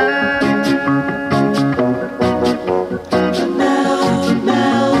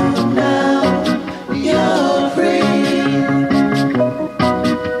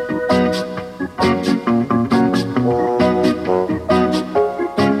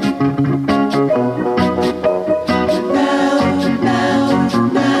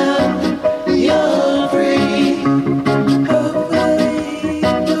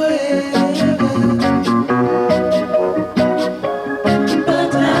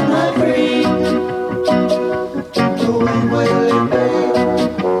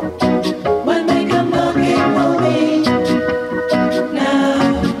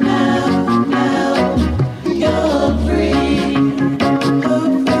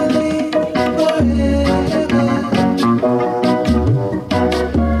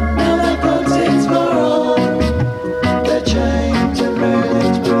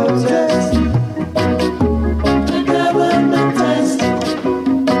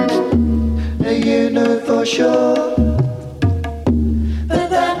 For sure, but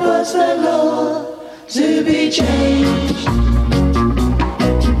that was the law. change.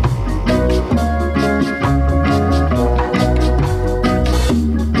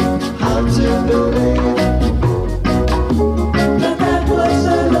 Hard to believe that that was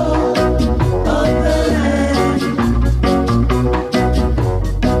the law of the land.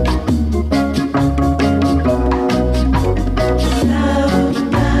 Now,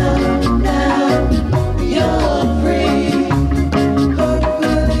 you're free.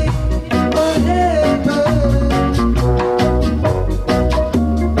 Hopefully, forever.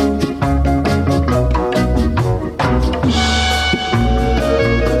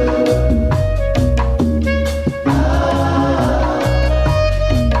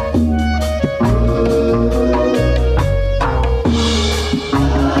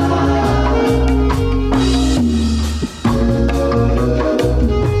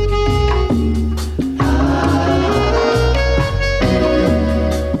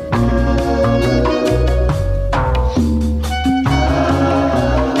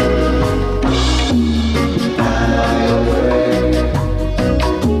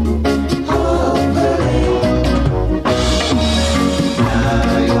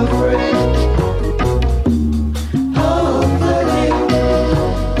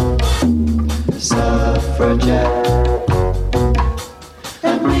 Suffragette,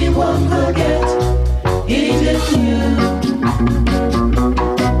 and we won't forget Edith Hugh.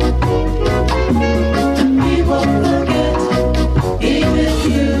 And we won't forget Edith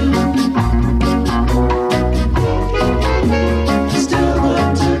Hugh. Still work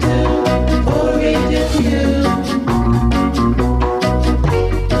to do for Edith Hugh.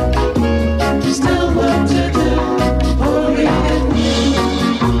 Still work to do for Edith Hugh.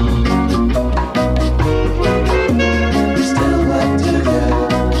 Still work to do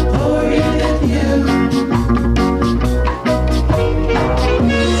for Edith Hugh.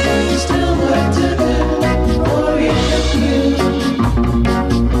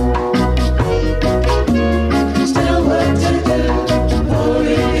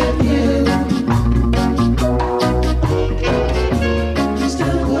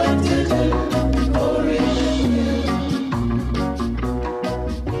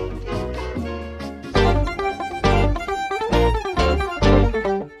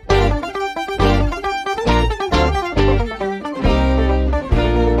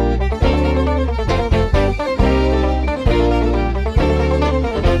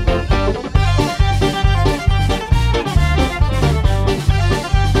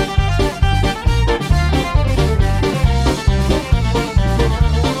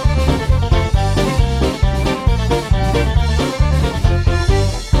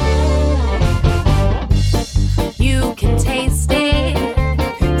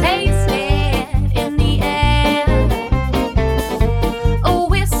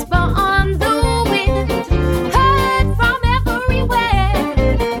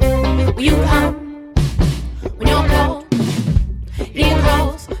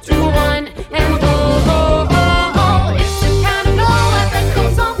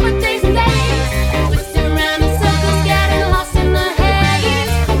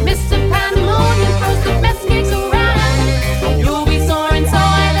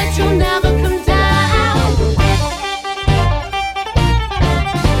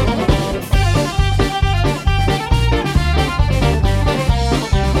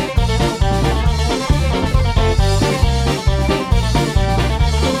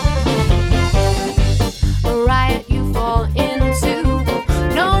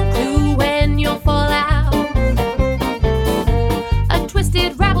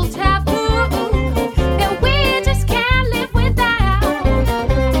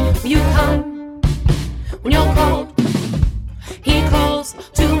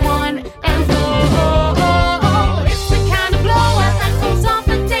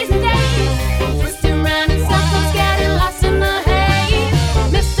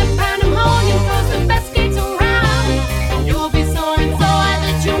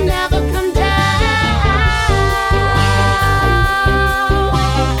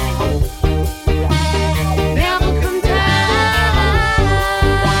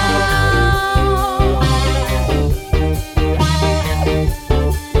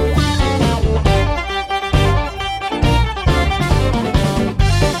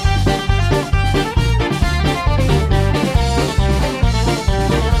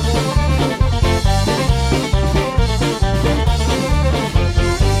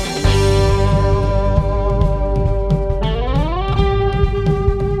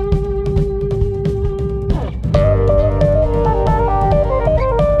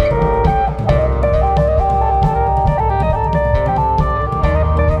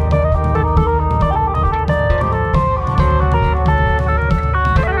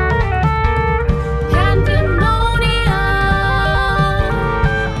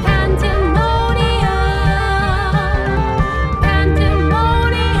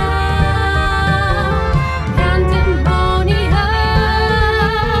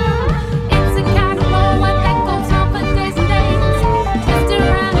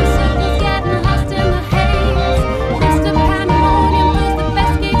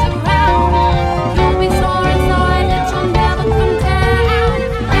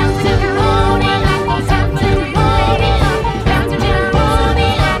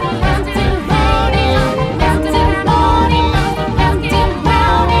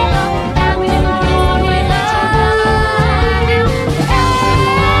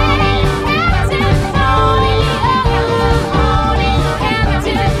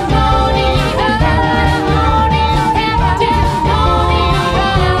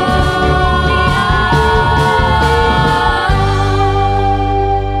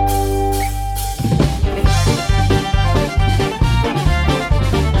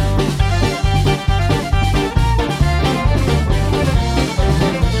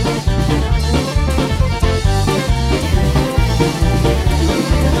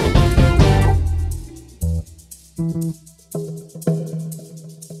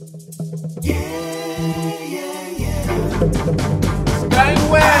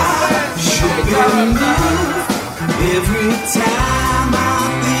 Every time I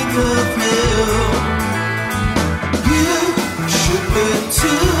think of you, you should be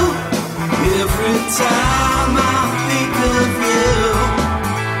too. Every time I think of you,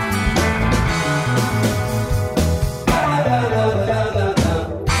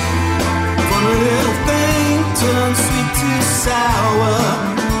 funny little thing turns sweet to sour.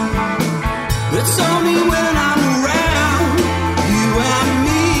 It's only when I'm around you and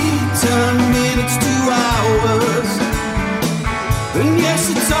me turn minutes to hours. And yes,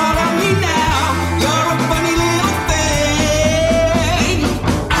 it's all on me now. You're a funny little thing.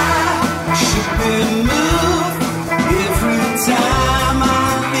 I should be moved every time I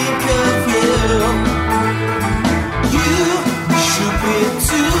think of you. You should be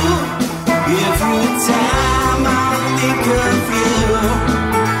too every time I think of you.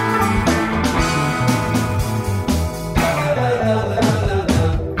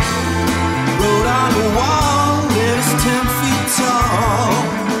 Wrote on the wall, it's 10 feet tall.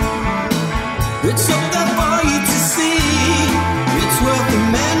 It's up there for you to see. It's worth a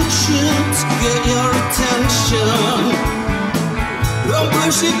mention to get your attention. Don't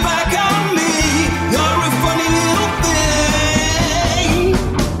push it back on me. You're a funny little thing.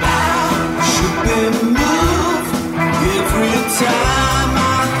 I should be moved every time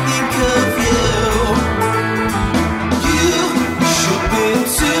I think of you. You should be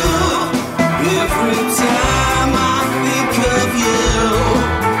too every time I think of you.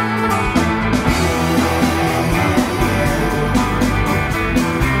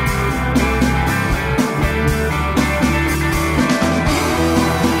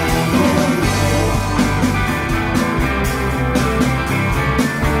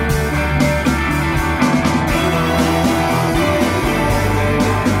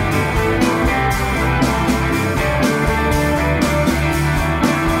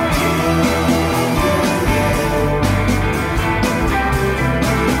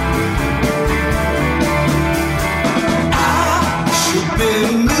 Should be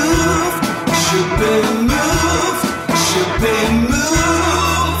moved, should be moved, should be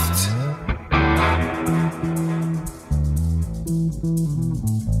moved.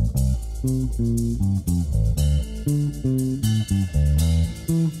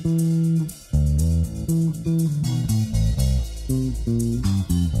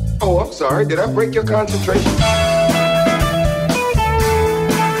 Oh, I'm sorry. Did I break your concentration?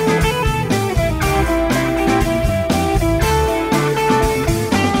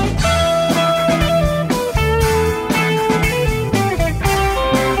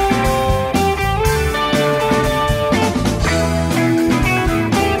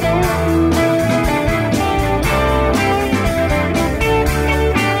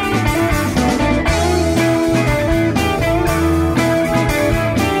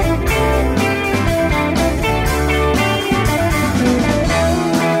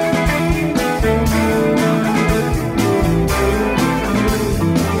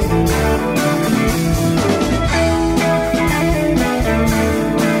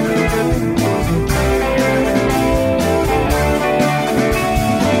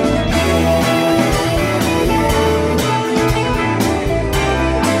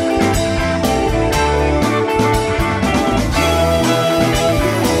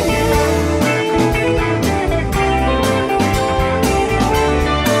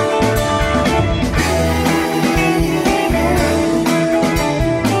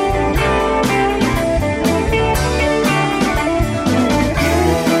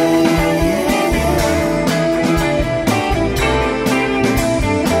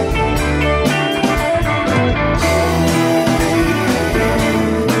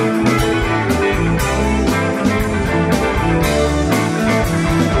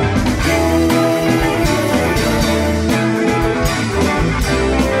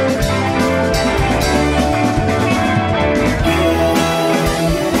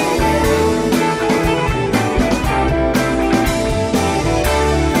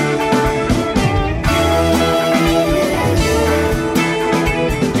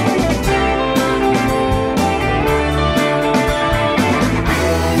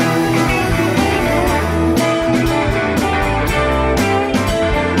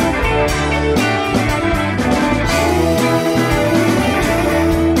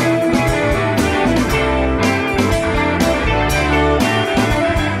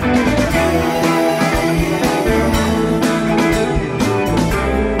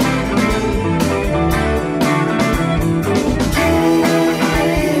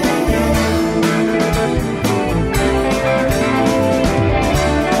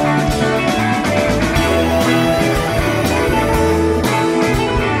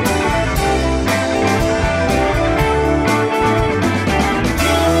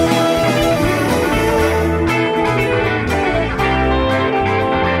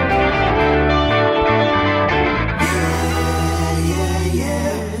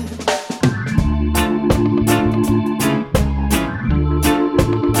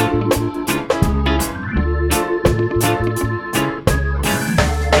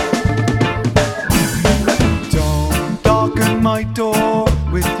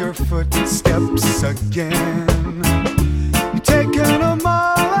 again. You're taking a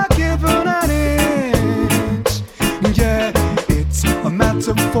mile, giving an inch. Yeah, it's a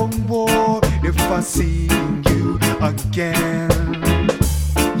matter for war if I see you again.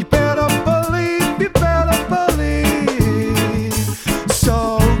 You better believe, you better believe.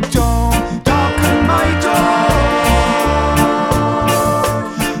 So don't darken my door.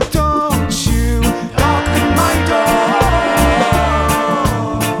 Don't you darken my door.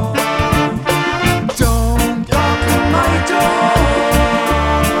 Don't darken my door.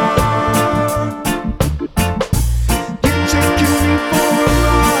 You're taking me for a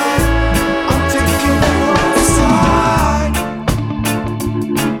ride. I'm taking you outside.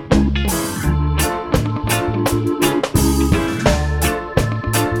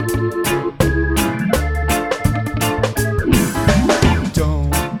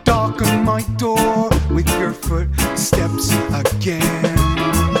 Don't darken my door with your footsteps again.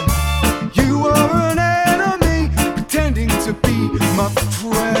 You are an enemy pretending to be my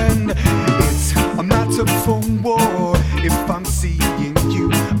friend. It's a matter for war if I'm seeing you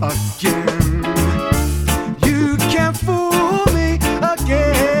again. You can't fool me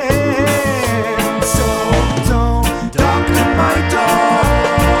again. So don't darken my door.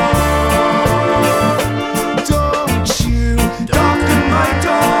 Don't you darken my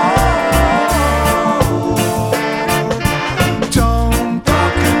door. Don't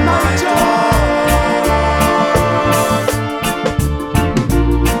darken my door.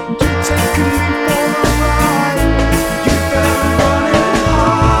 You're taking me for a ride. You better run and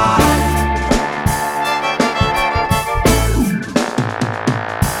hide.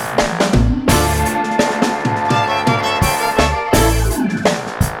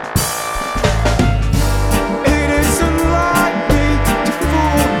 It isn't like me to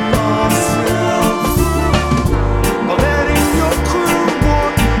fool myself by letting your crew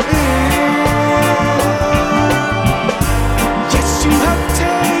walk in. Yes, you have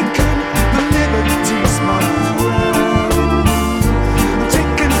taken the liberties, my friend. I'm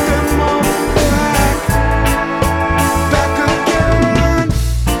taking them all back again.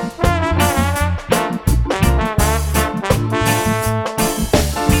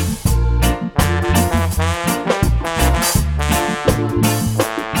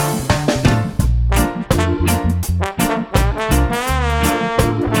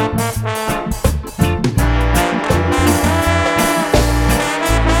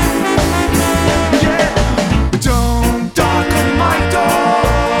 Don't darken my door.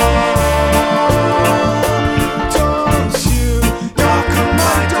 Don't you darken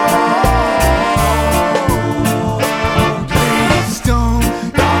my door. Please don't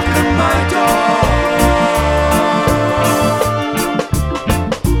darken my door.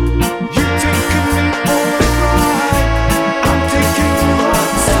 You're taking me for a ride. I'm taking you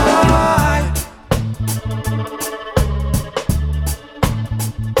outside.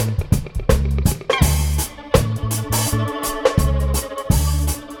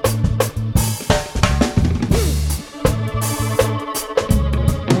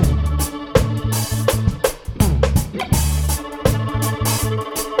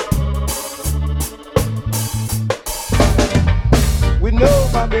 We know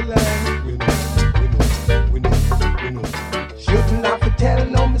Babylon. We know. Shouldn't have to tell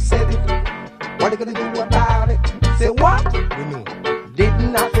no me said it. What are you gonna do about it? Say what? We know.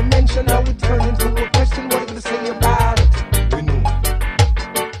 Didn't have to mention how we turn into a question. What are you gonna say about it? We know.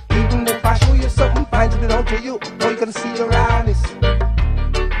 Even if I show you something, find it out to you. All you gonna see around is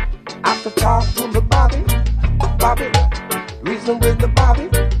after talk to the Babylon. Reason with the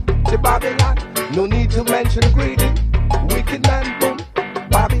Babylon. No need to mention greedy, wicked man, boom.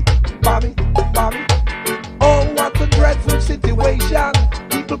 Bobby. Oh, what a dreadful situation.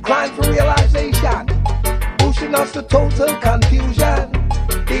 People crying for realization, pushing us to total confusion.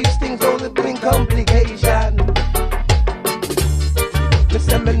 These things only bring complication.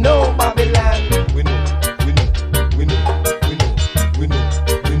 Listen, me know Babylon. We know.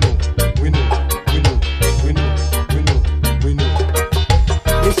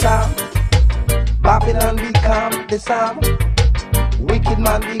 The sound, Babylon become the sound. Wicked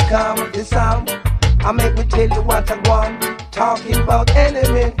man become the sound. I make me tell you what I want. Talking about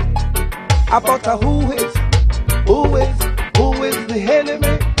enemy, about a who is the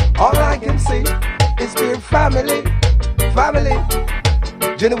enemy. All I can see is their family.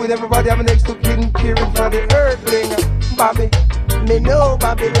 Jenny with everybody, I'm next to King Kieran for the earthling. Bobby, me know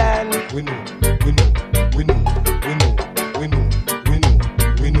Babylon. We know.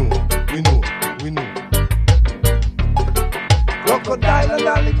 Crocodile and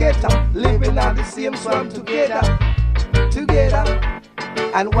alligator living on the same swamp together.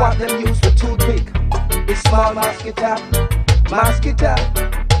 And what them use for toothpick The small mosquito, mosquito.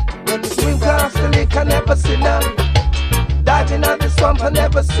 When the swim across the lake, I never see none. Diving out the swamp, I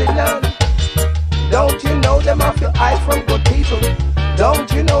never see none. Don't you know them have to hide from good people?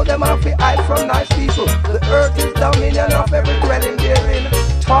 Don't you know them have to hide from nice people? The earth is dominion of every dwelling therein.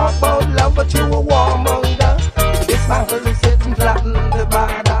 Talk about love, but you a warmonger. This man is sitting flatten the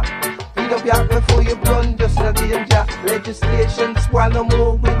border. Feed up your before you run, just no danger. Legislation swallow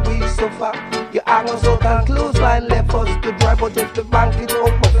more will we suffer. Your arms out and clothesline left us to dry, but if the bank is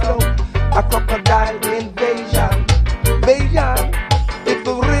overflow, a crocodile invasion. Invasion. If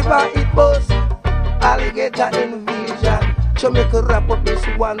the river it bursts, alligator invasion. Jamaica rap up this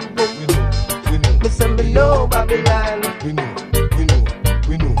one boom. Me say me know Babylon. We know.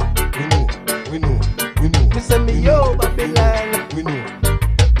 Me say me yo Babylon. We know.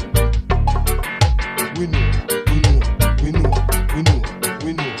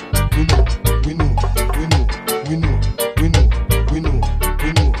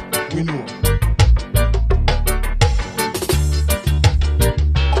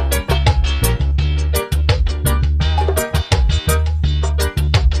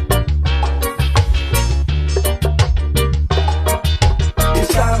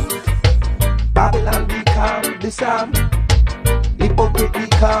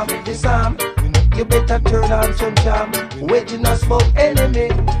 Hypocrite calm, disarm. You better turn on some charm. Waging us for enemy,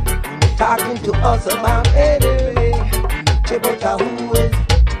 talking to us about enemy. But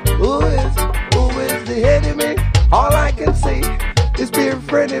who is the enemy? All I can see is being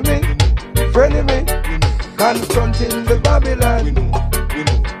frenemy, confronting the Babylon,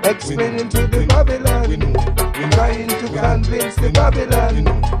 explaining to the Babylon, trying to convince the Babylon.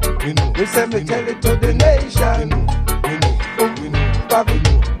 We say me tell it to the nation.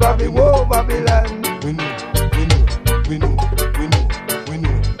 Babylon, whoa, Babylon.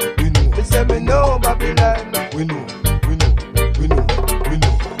 We say me know Babylon.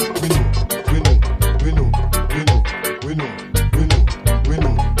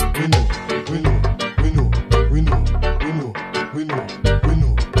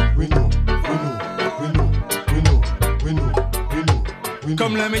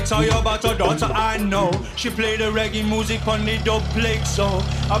 Come let me tell you about her daughter I know. She play the reggae music on the dub plate, so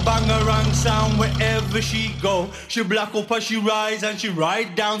I bang her around sound wherever she go. She black up as she rise and she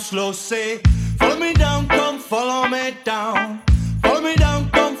ride down slow. Say, follow me down, come follow me down. Follow me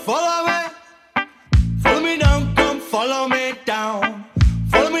down, come follow me. Follow me down, come follow me down.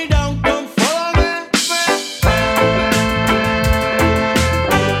 Follow me down, come follow me.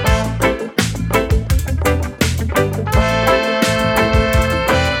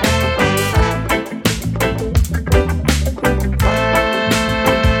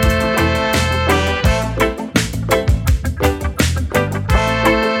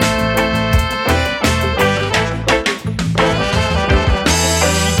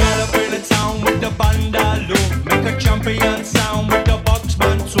 Champion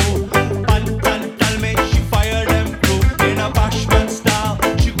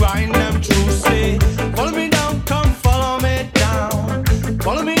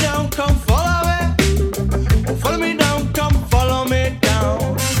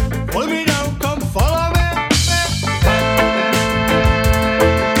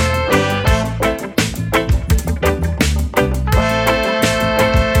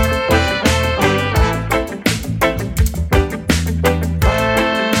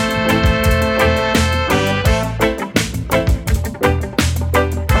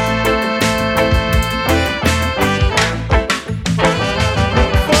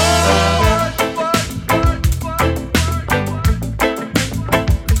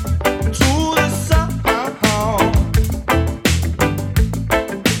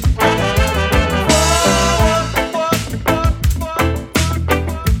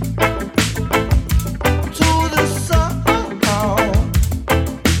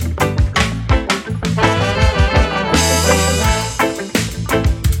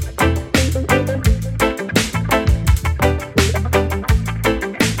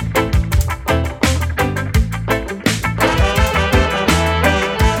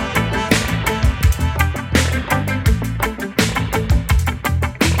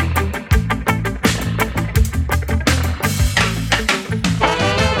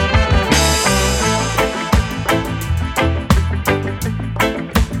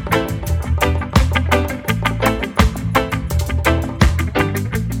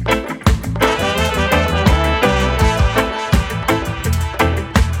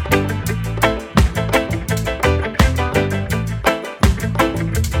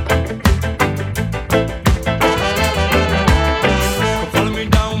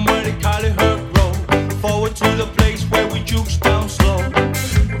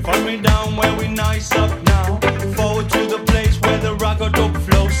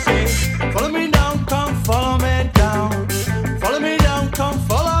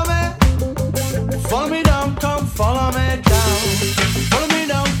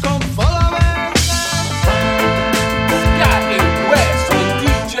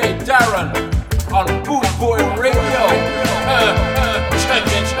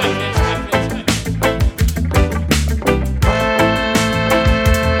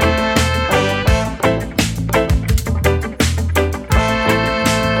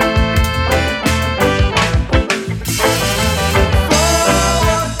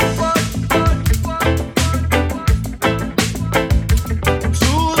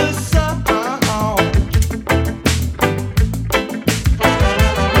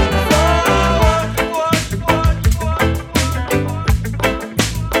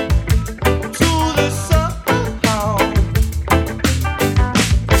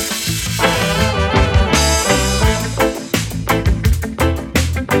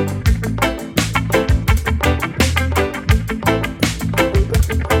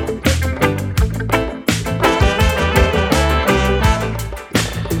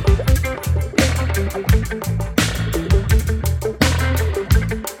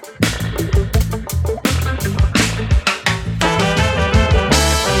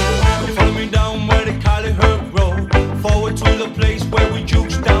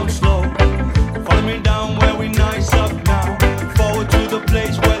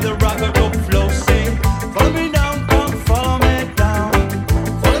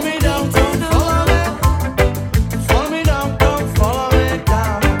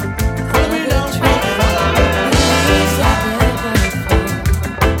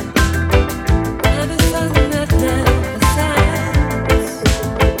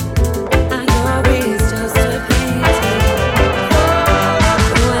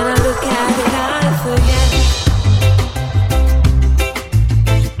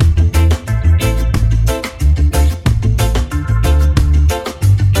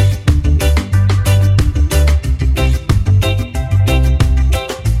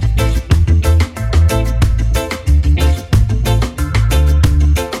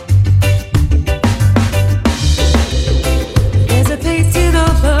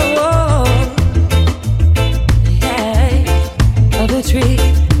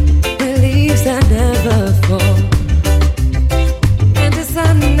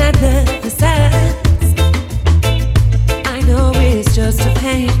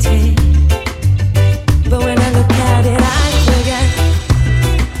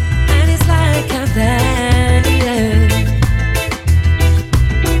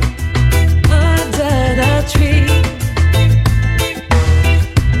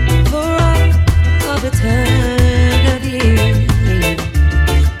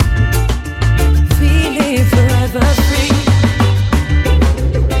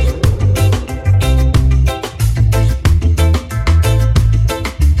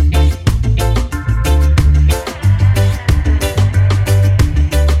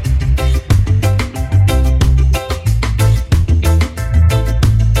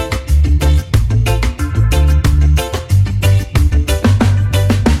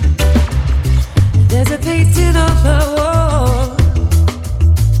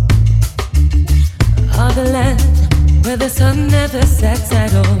sex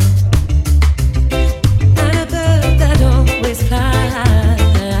at all. And a bird that always flies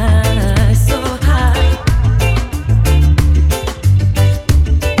so high.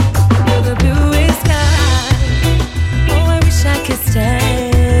 You're the bluest sky. Oh, I wish I could stay.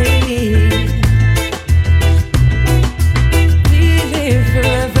 Feeling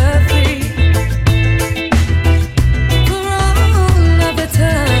forever free. For all of the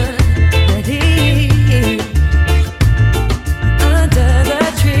time that under the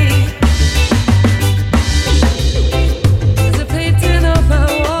tree. There's a painting on my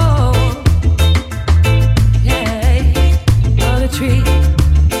wall. Yeah, on a tree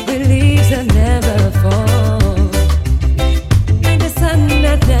with leaves that never fall, and the sun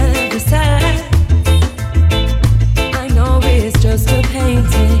that never sets. I know it's just a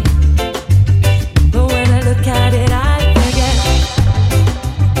painting, but when I look at it, I forget.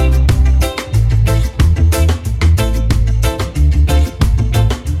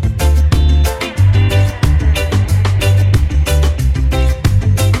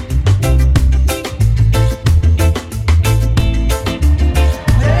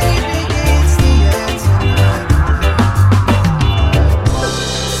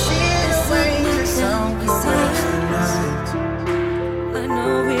 I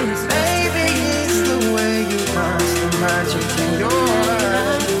know it's Maybe it's the way you dance, the magic in your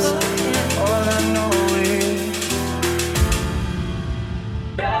eyes. All I know is,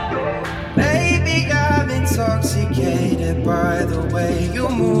 maybe I'm intoxicated by the way you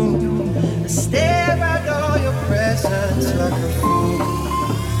move. I stare at all your presence like a fool.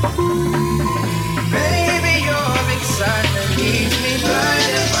 Baby, your excitement leaves me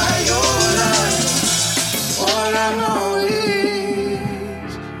blinded by your lies. All I know is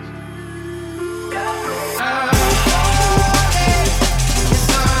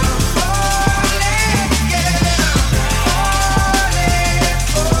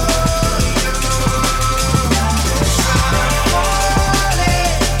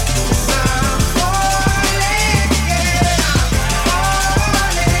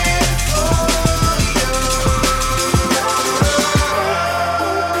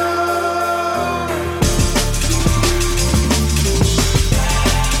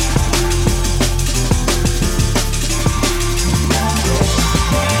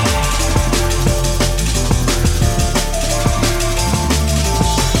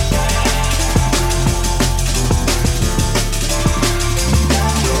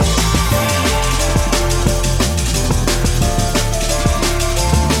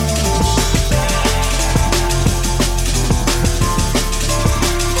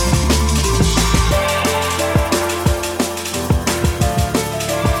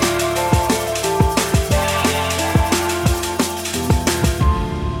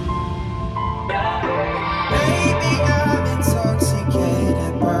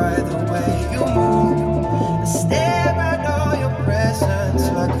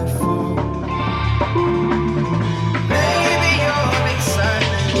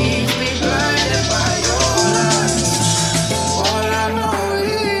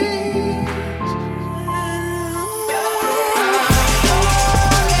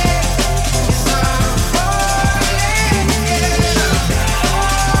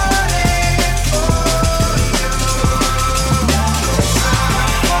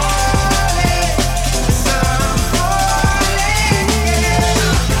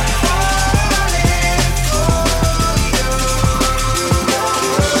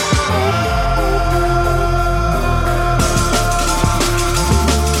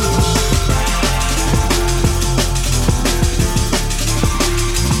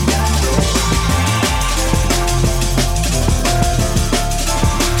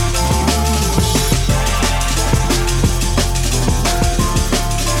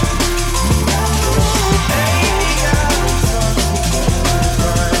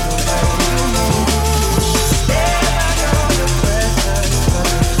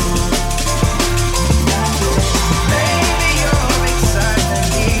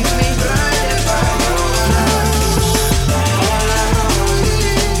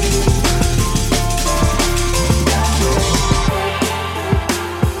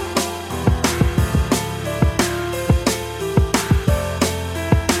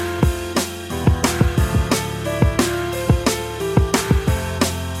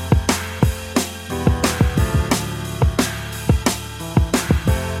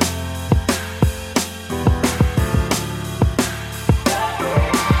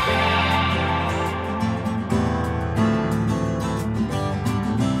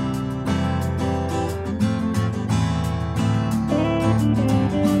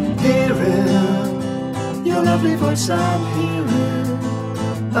lovely voice I'm hearing.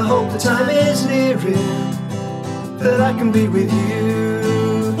 I hope the time is nearing that I can be with you.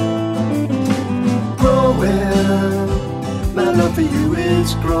 Growing, my love for you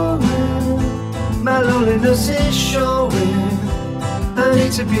is growing. My loneliness is showing. I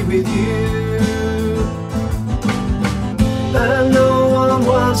need to be with you. And no one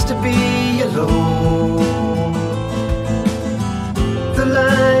wants to be alone. The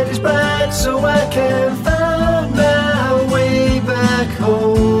light is bright so I can find my way back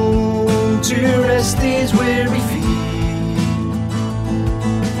home to rest these weary feet.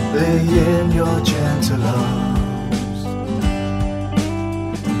 Lay in your gentle arms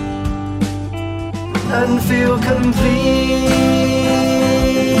and feel complete.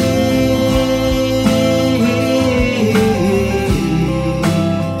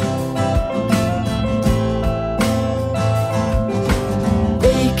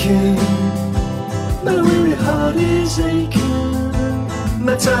 My weary heart is aching,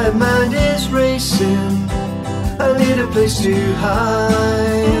 my tired mind is racing. I need a place to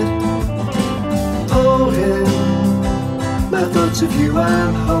hide. Holding my thoughts of you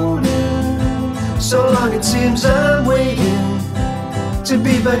I'm holding. So long it seems I'm waiting to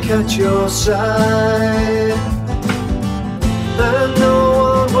be back at your side. And no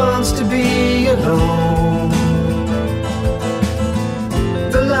one wants to be alone.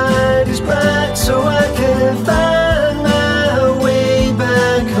 The light is bright so I can find my way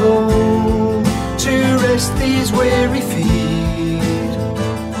back home to rest these weary feet.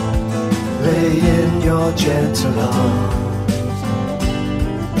 Lay in your gentle arms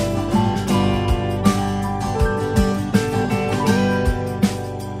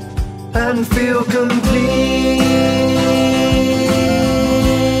and feel complete.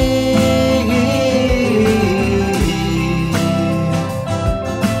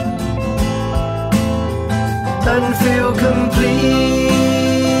 And feel complete.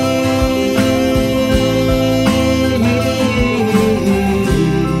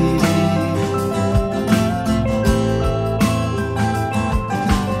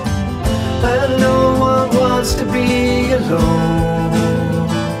 And no one wants to be alone.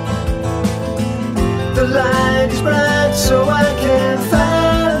 The light is bright so I can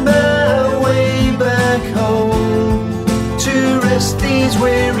find my way back home to rest these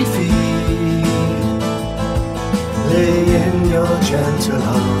weary feet. Lay in your gentle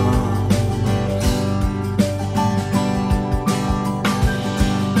arms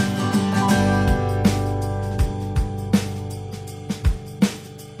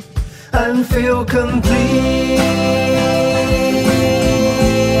and feel complete.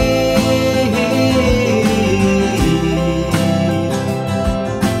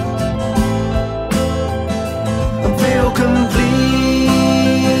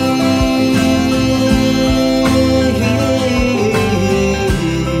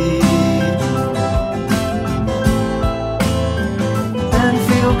 And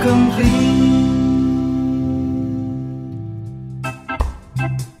feel complete.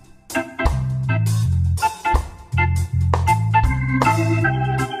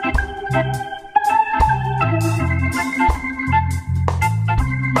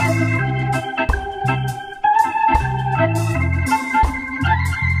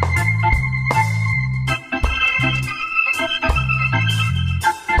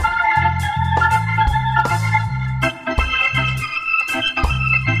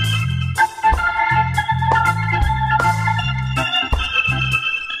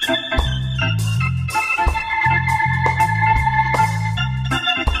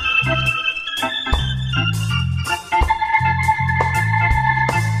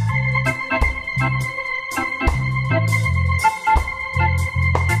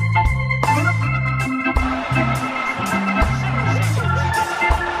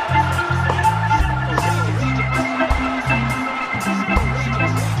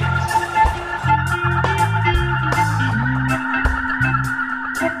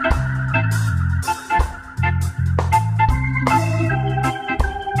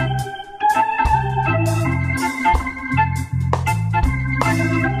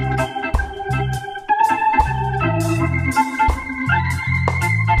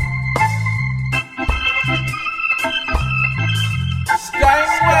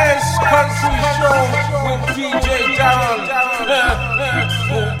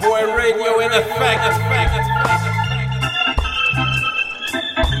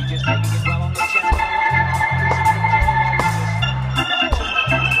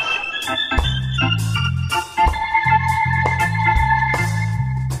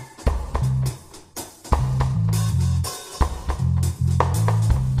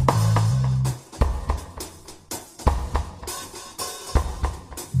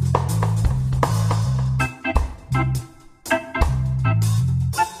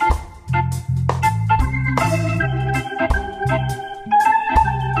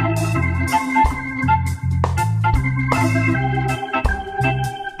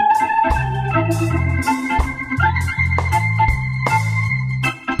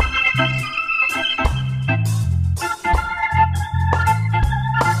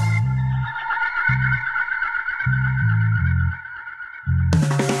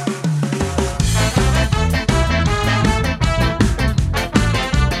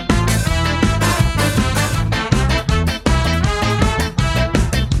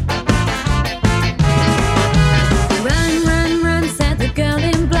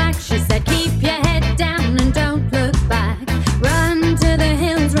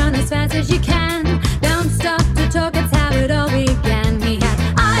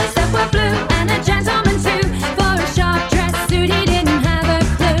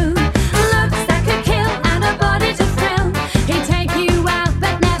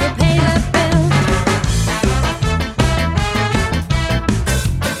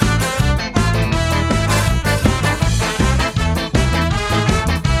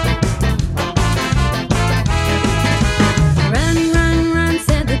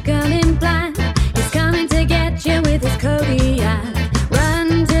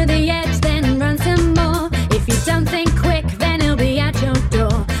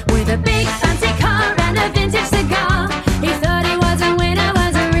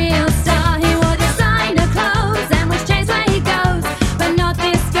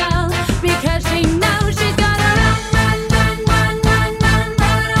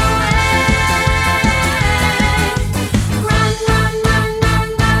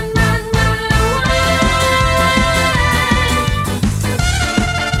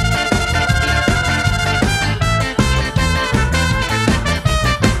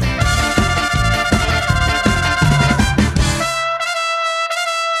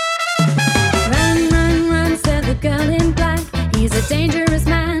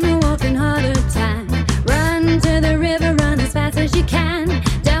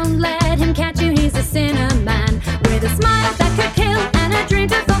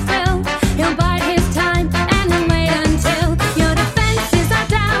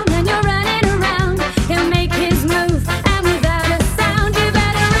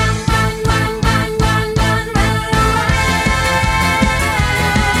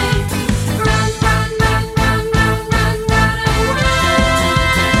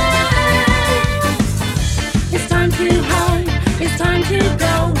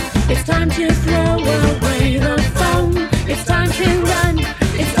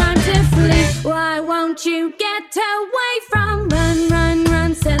 kept away from. Run, run,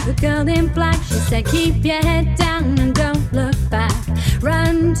 run, said the girl in black. She said, keep your head down and don't look back.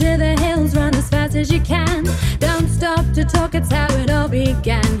 Run to the hills, run as fast as you can. Don't stop to talk, it's how it all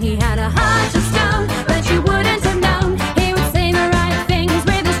began. He had a heart of stone, but you wouldn't have known. He would say the right things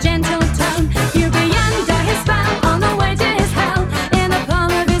with his gentle tone. You'd be under his spell, on the way to his hell, in the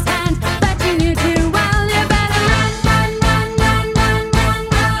palm of his hand, but you knew too well. You better run, run, run, run, run, run,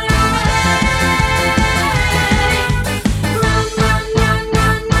 run away. Run, run, run, run,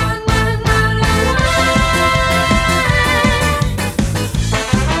 run, run, run away.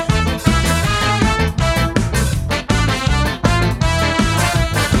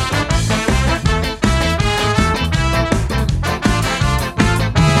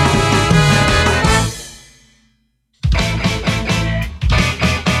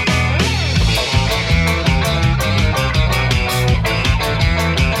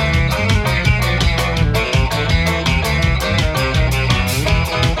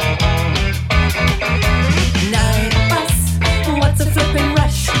 Night bus, what's a flipping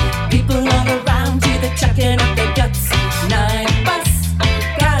rush? People all around you, they're chucking up their guts. Night bus,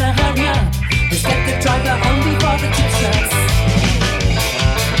 gotta hurry up. Let's get the driver home before the trip shuts.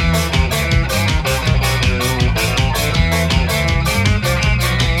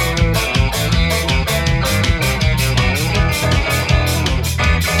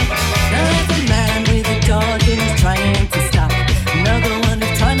 There's a man with a dog and he's trying to stop. Another one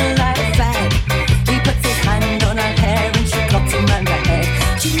is trying to light a fag. He puts his hand on her hair and she clocks him round her head.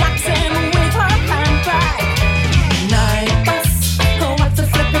 She knocks him with her handbag. Night bus, oh what's a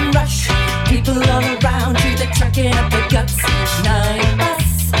flippin' rush? People all around you, they're trucking up their guts. Night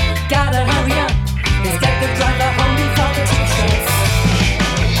bus, gotta hurry up. Let's get the driver home before the trip shuts.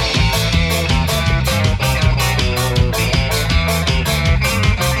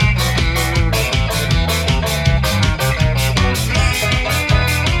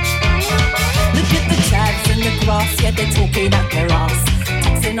 Look at the chads in the grass, yeah, they're talking out their ass.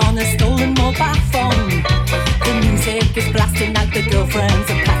 Texting on a stolen mobile phone. The music is blasting out, the girlfriends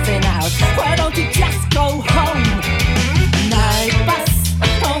are passing out. Why don't you just go home? Night bus,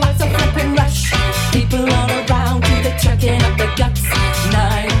 oh, what's a flippin' rush? People all around you, they're chucking up their guts.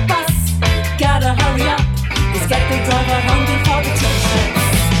 Night bus, gotta hurry up. Let's get the driver home before the trip shuts.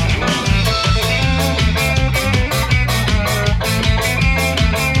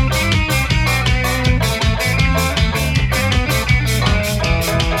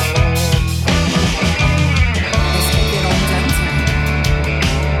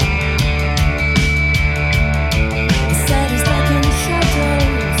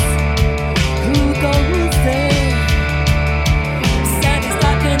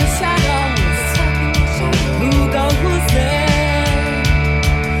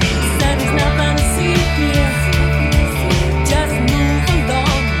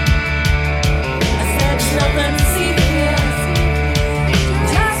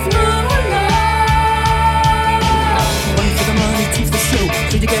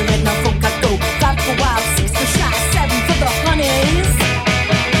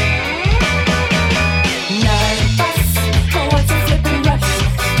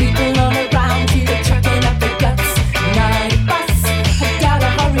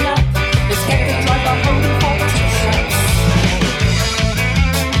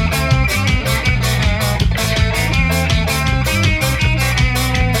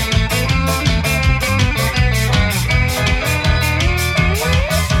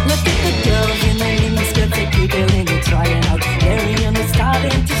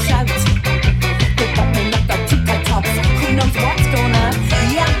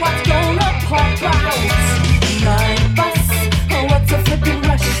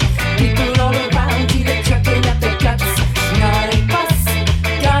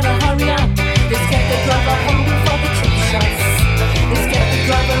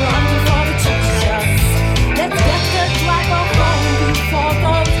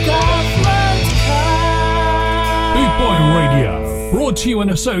 Brought to you in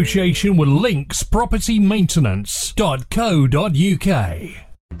association with Links Property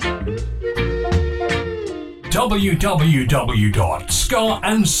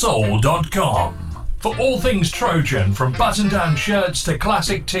www.scarandsoul.com for all things Trojan, from button-down shirts to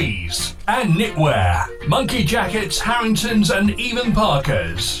classic tees and knitwear, monkey jackets, Harringtons and even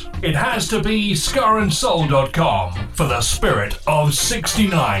Parkers. It has to be scarandsoul.com for the spirit of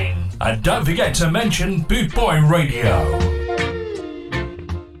 69. And don't forget to mention Boot Boy Radio.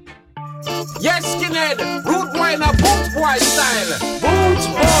 Yes, skinhead, root boy in a boot boy style. Boot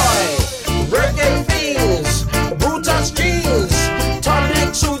boy, reggae feels, Brutus jeans,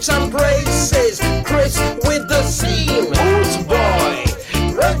 tonic suits and braces, Chris with the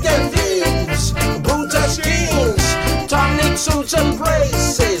and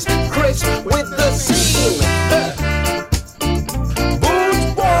praises, crisp with the scene.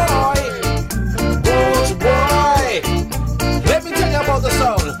 Boot boy, let me tell you about the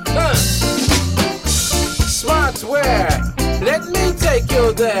song. Smartwear, let me take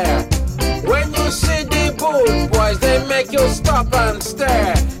you there. When you see the Boot Boys, they make you stop and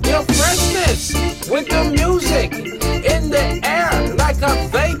stare. Your freshness with the music in the air like a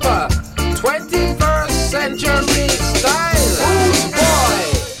vapor. 21st century style. Boot Boy,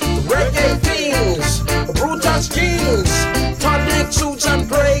 reggae themes, Brutus jeans, tonic suits and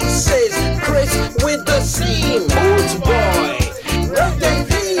braces, crisp with the seam. Boot Boy, reggae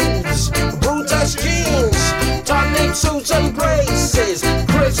themes, Brutus jeans, tonic suits and braces,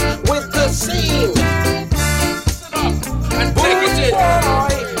 crisp with the seam. And take it in.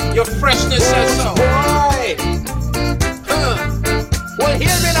 Your freshness says so. Well,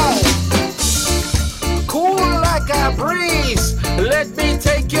 hear me now. Cool like a breeze, let me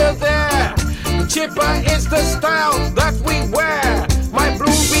take you there. Chipper is the style that we wear. My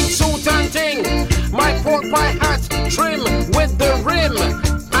blue beat suit and ting, my pork pie hat trim with the rim,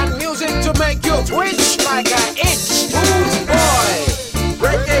 and music to make you twitch like an itch. Boot boy,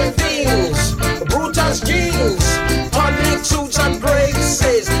 reggae themes, Brutus jeans, tonic suits and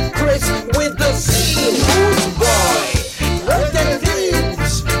braces, crisp with the scene. Boot boy, reggae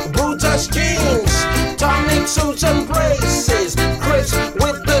themes, Brutus jeans, tonic suits and braces, crisp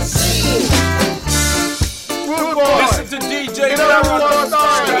with the scene. Listen to DJ Darren,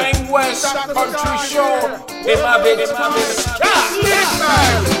 Staying West Country Show. In my big sky.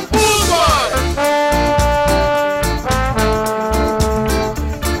 Boot boy.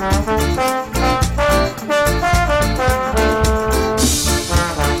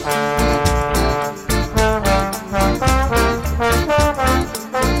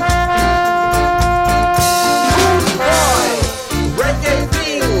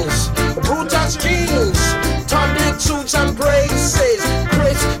 Suits and braces,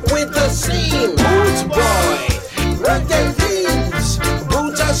 crisp with the seam. Boot boy, reggae themes,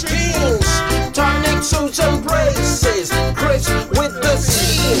 Brutus jeans, tonic suits and braces, crisp with the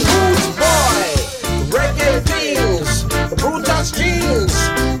seam. Boot boy, reggae themes, Brutus jeans,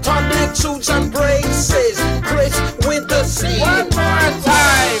 tonic suits and braces, crisp with the seam. One more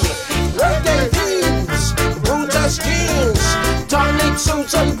time. Reggae themes, Brutus jeans, tonic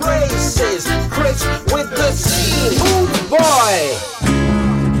suits and braces, crisp with the scene. Boot boy.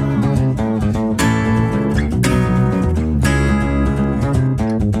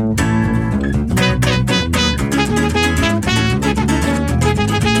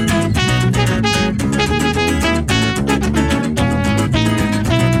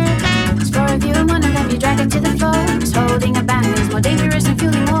 It's four of you and one of them you drag it to the floor. Just holding a bang is more dangerous and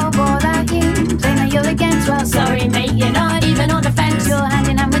fueling more ball like you. Claim that you're against, well sorry mate, you're not even on the fence. You're hand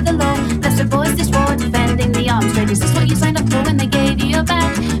in hand with the law. That's the boys this war, defending the arms trade. Is this what you signed up for when they gave you your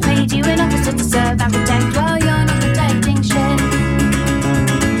badge? Made you an officer to serve and protect while you're not protecting shit.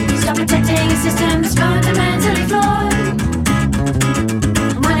 Stop protecting a system that's fundamentally flawed.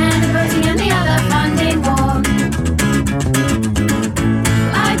 On one hand opposing and the other funding war.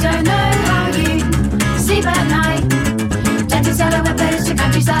 I don't know how you sleep at night. Protecting solar weapons to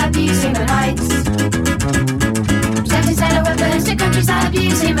countries that abuse human rights. Protecting solar weapons to countries that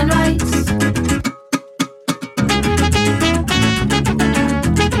abuse human rights.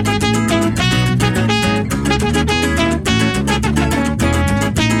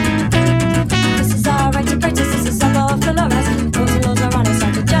 This is our right to protest, this is all of the laws. Rules and laws are on our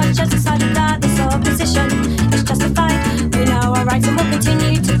side. The judge has decided that this opposition is justified. We know our rights and we'll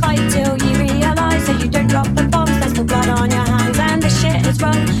continue to fight till you realise that you don't drop the bombs. There's no blood on your hands and the shit is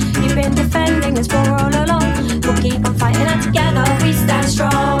wrong. You've been defending us for all along. We'll keep on fighting and together we stand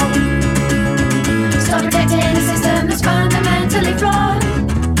strong. Stop protecting a system that's fundamentally flawed.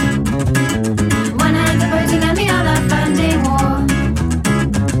 One hand opposing and the other funding war.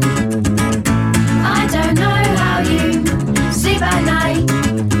 I don't know how you sleep at night.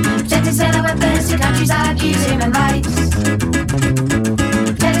 Protecting solar weapons to countries that abuse human rights.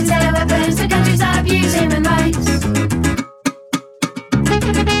 Protecting solar weapons to countries that abuse human rights.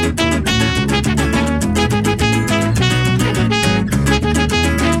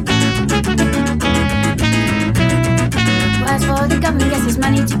 As for the government, guess there's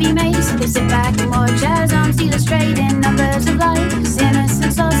money to be made, so they sit back and watch as arms dealers trade in numbers of lives,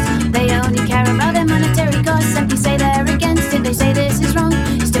 innocence lost. They only care about their monetary costs. Simply say they're against it, they say this is wrong.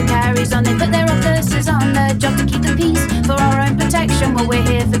 It still carries on, they put their officers on the job to keep the peace for our own protection. Well, we're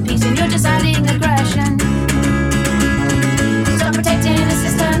here for peace and you're just adding aggression. Stop protecting a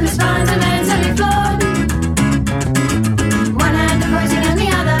system that's fundamentally flawed. One hand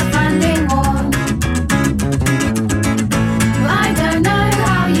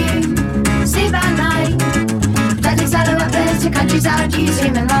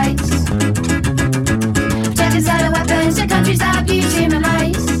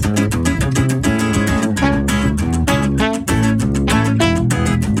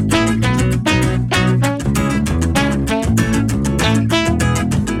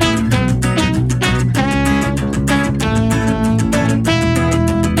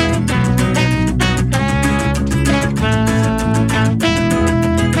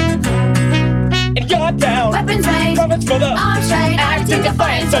for the arms straight, acting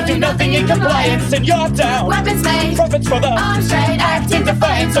defiant, so do nothing in compliance, and you're down. Weapons made, Profits for the arms straight, acting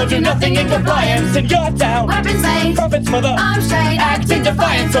defiant, so do nothing in compliance, and you're down. Weapons made, Profits for the arms straight, acting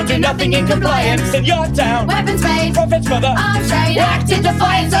defiant, so do nothing in compliance, and you're down. Weapons made, Profits for the arms straight, acting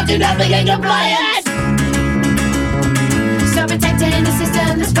defiant, so do nothing in compliance. So protecting the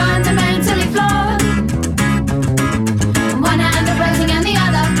system that's fundamentally flawed. One hand opposing and the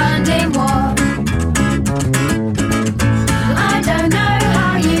other funding war. I don't know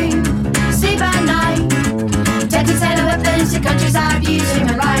how you sleep at night. Protecting cellular weapons to countries that abuse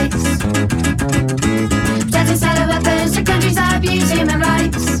human rights. Protecting cellular weapons to countries that abuse human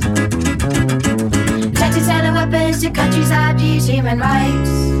rights. Protecting cellular weapons to countries that abuse human rights.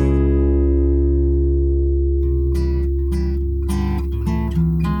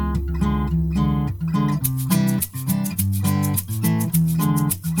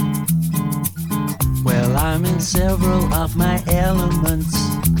 I'm in several of my elements.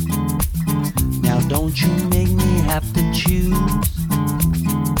 Now don't you make me have to choose.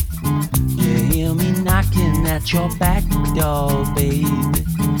 You hear me knocking at your back door, baby.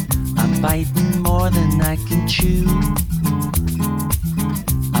 I'm biting more than I can chew.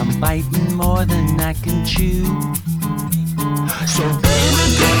 I'm biting more than I can chew. So baby,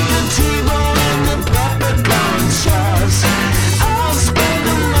 take the T-bone and the peppercorn sauce. I'll spread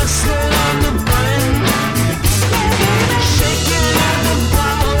the mustard on the bun.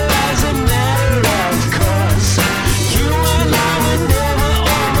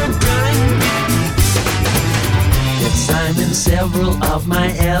 I'm in several of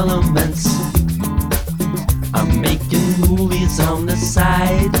my elements. I'm making movies on the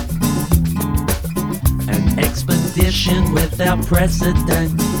side. An expedition without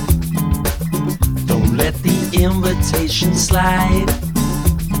precedent. Don't let the invitation slide.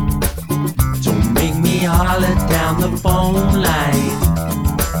 Don't make me holler down the phone line.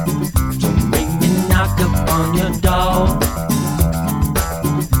 Don't make me knock upon your door.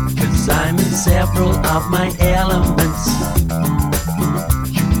 I'm in several of my elements.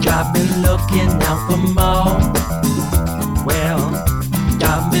 You got me looking out for more. Well,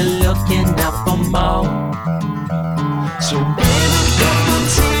 got me looking out for more. So baby, put the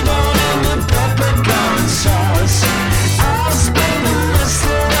T-bone and the peppercorn sauce. I'll spread the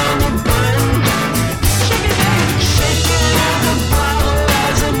mustard on the bun. Shake it out the bottle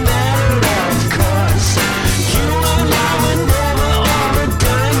as a matter of course. You and I were never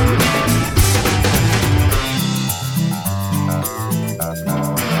overdone.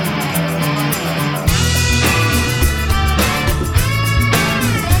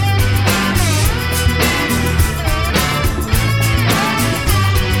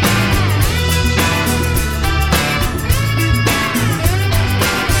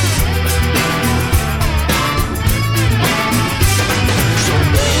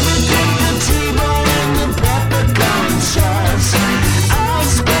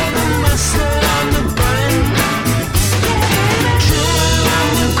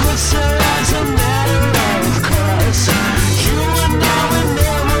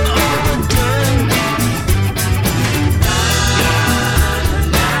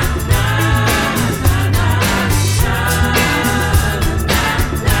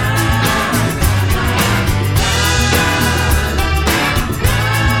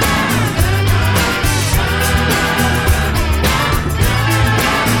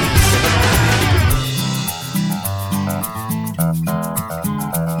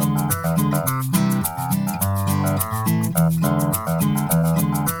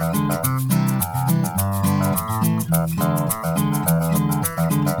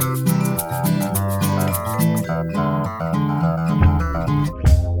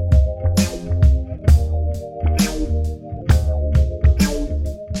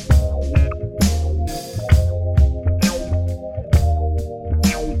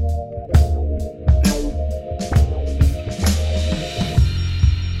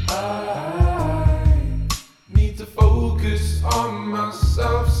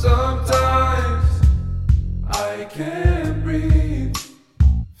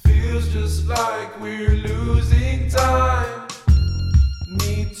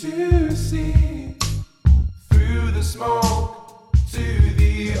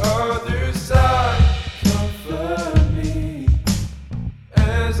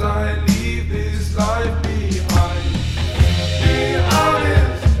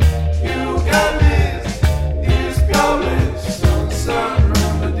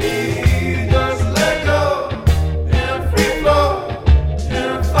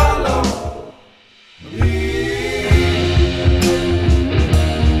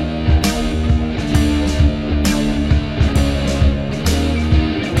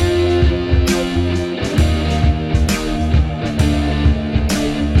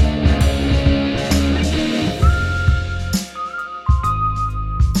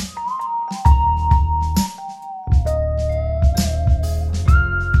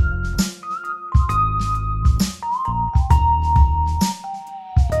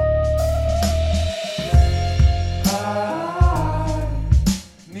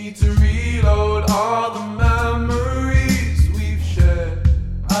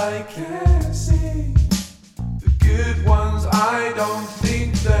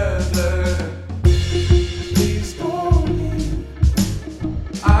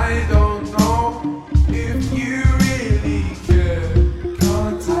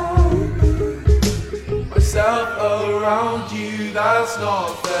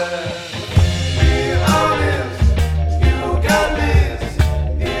 not fair. Be honest, you got this.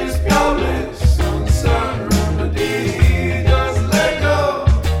 It's powerless, uncertain remedy. Just let go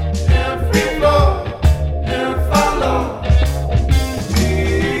and free flow and follow.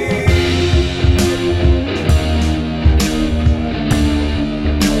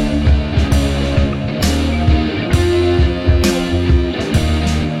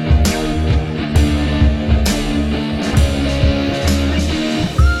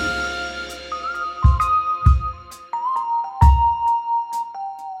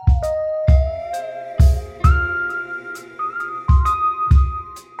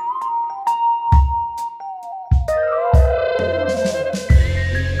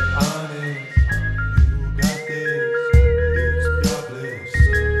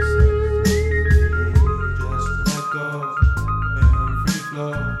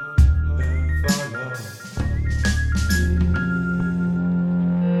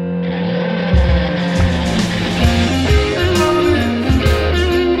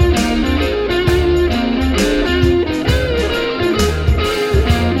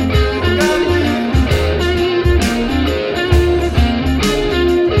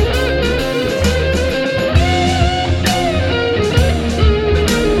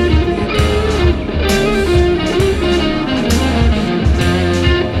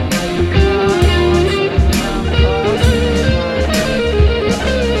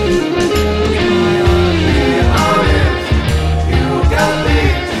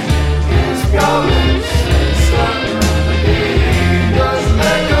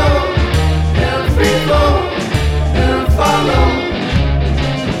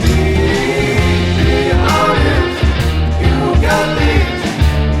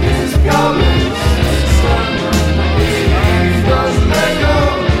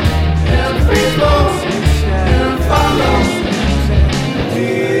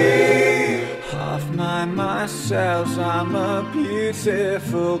 I'm a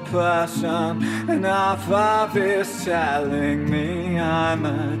beautiful person, and half of it's telling me I'm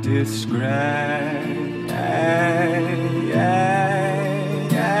a disgrace.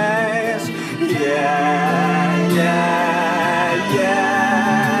 Yes, yeah, yeah,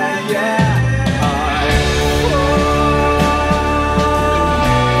 yeah, yeah.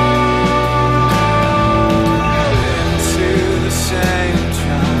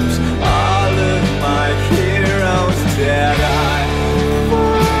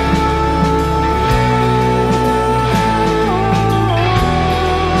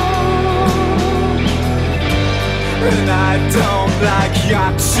 And I don't like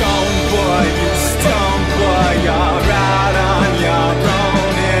your tone, boy, you stone boy. You're out on your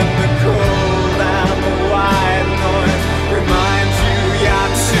own in the cold and the white noise reminds you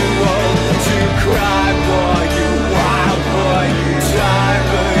you're too old to cry, boy. You wild boy, you die,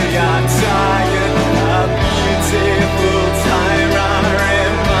 but you're tired. A beautiful tyrant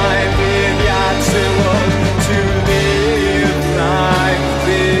reminded you're too old to live like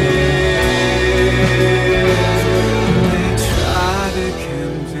this.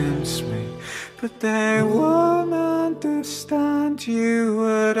 But they won't understand you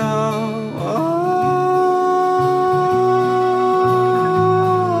at all.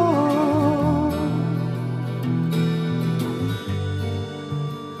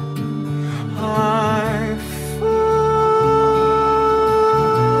 I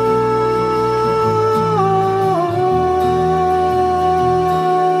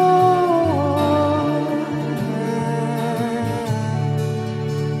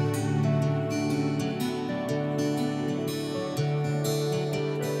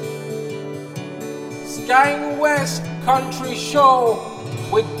Gang West Country Show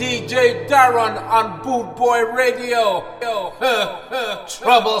with DJ Darren on Boot Boy Radio.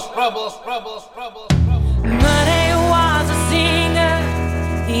 Troubles. Money was a singer,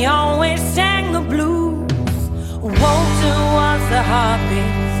 he always sang the blues. Walter was the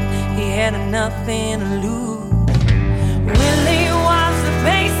harpist, he had nothing to lose. Willie was the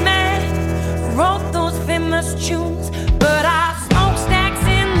bassman, wrote those famous tunes. But our smokestacks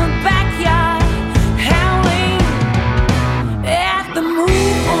in the backyard, howling at the moon.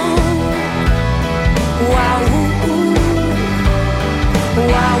 Wow,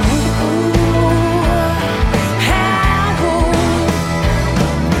 wow,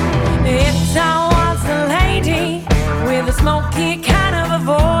 if I was a lady with a smoky kind of a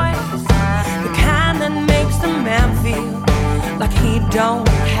voice, the kind that makes the man feel like he don't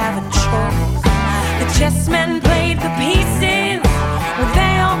have a choice. The chessmen played the pieces, well,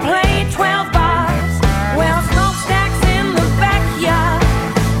 they all played 12 bars. Well, smokestacks in the backyard,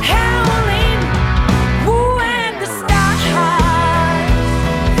 howling, woo, and the stars.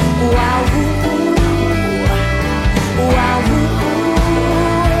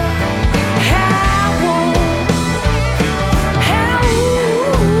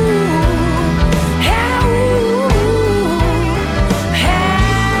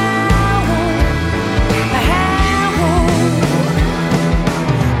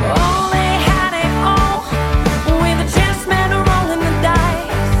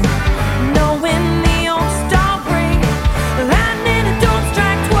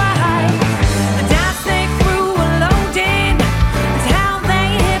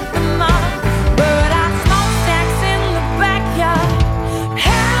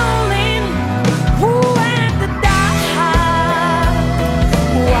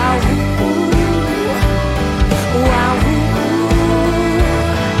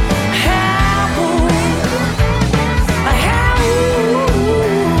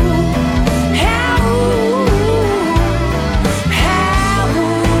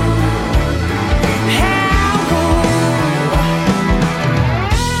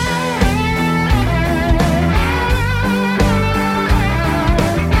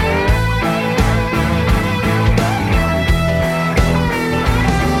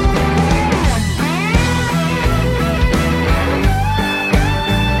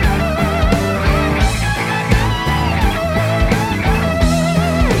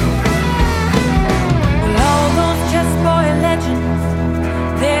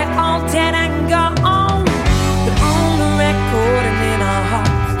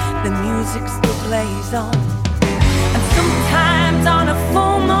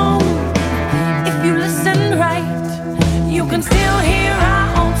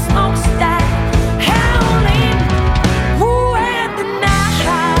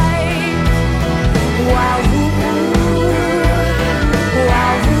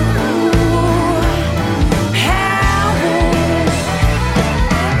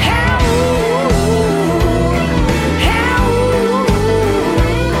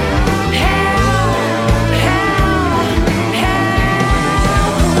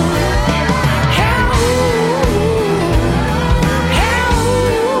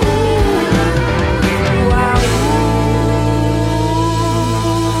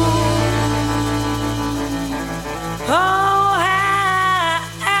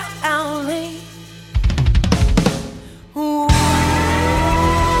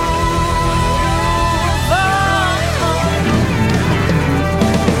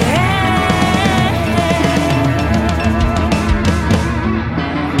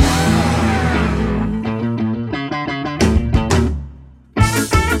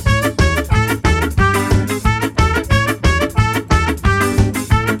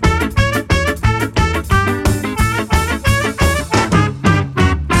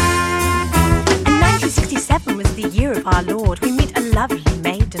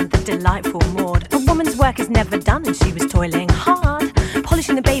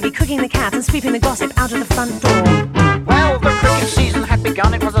 Sweeping the gossip out of the front door. Well, the cricket season had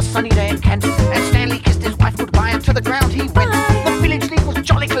begun. It was a sunny day in Kent, and Stanley kissed his wife goodbye, and to the ground he went. The village league was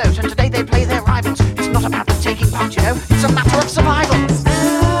jolly close, and today they play their rivals. It's not about them taking part, you know. It's a matter of survival.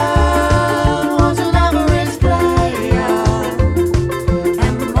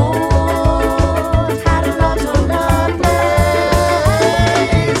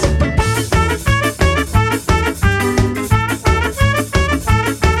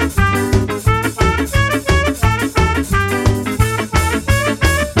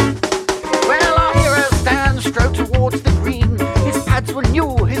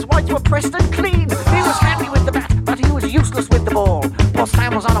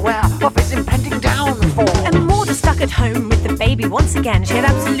 Once again, she had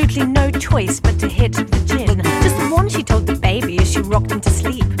absolutely no choice but to hit the gin. Just the one she told the baby as she rocked him to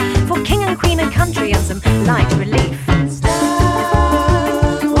sleep. For king and queen and country and some light relief.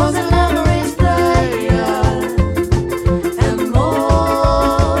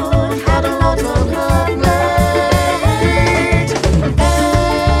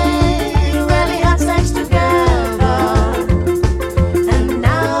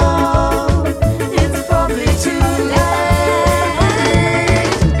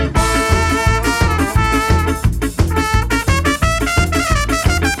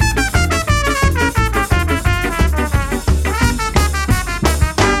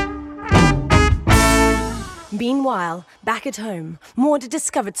 Meanwhile, back at home, Maud had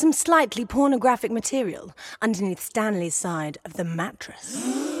discovered some slightly pornographic material underneath Stanley's side of the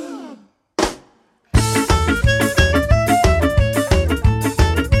mattress.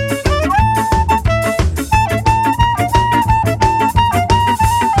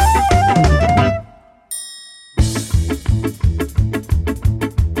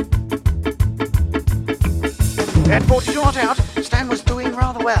 At 42 not out, Stan was doing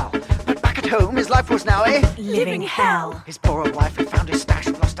rather well. But back at home, his life was now a living hell. His poor old wife had found his stash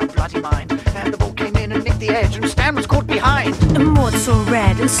and lost her bloody mind. And the ball came in and nicked the edge, and Stan was caught behind. Maud saw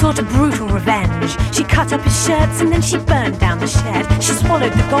red and sought a brutal revenge. She cut up his shirts and then she burned down the shed. She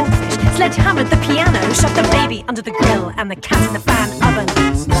swallowed the goldfish, sledgehammered the piano, shoved the baby under the grill and the cat in the fan oven.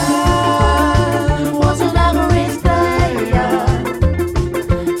 Stan was an average player,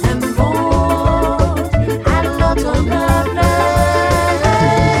 and Maud had a lot on her plate.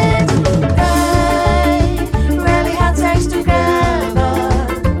 They rarely had sex together,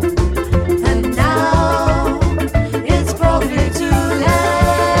 and now it's probably too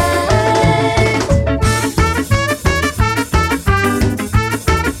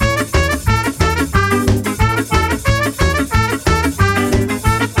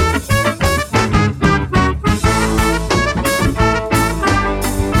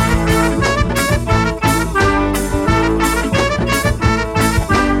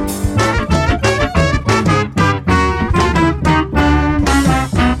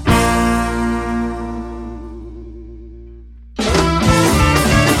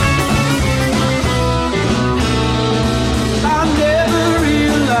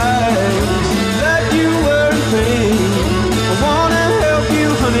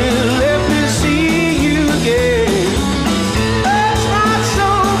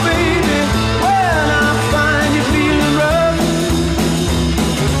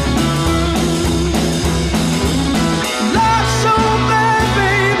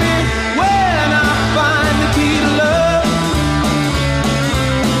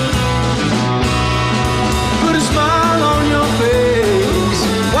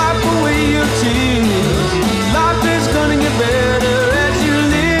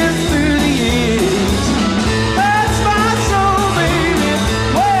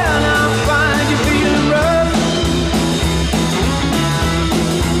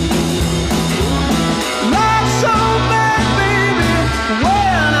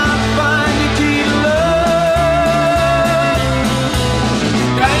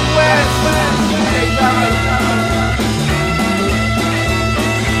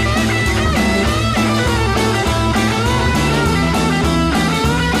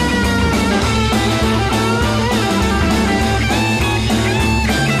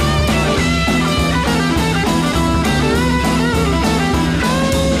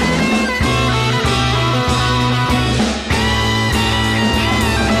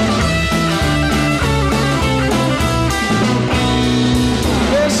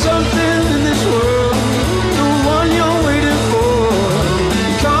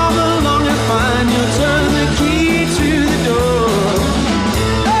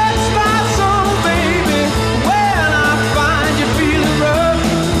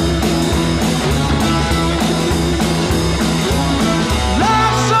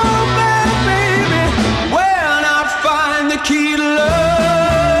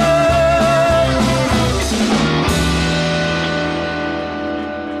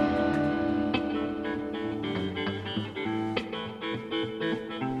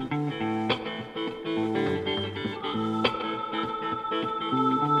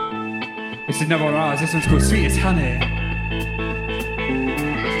It's another one of ours. This one's called Sweet as Honey.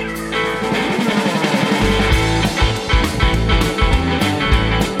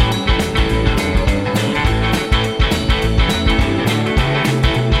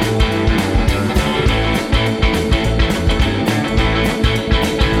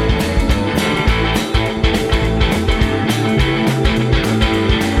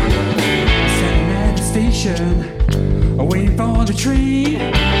 Waiting for the train,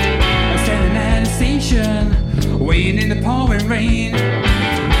 I'm standing at the station, waiting in the pouring rain.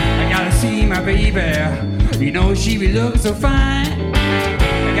 I gotta see my baby, you know she be looking so fine.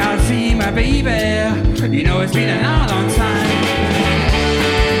 I gotta see my baby, you know it's been a long, long time.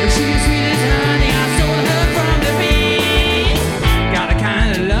 She's sweet as honey, I stole her from the bees. Got a kind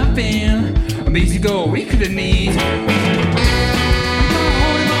of loving, makes you go weak to the knees.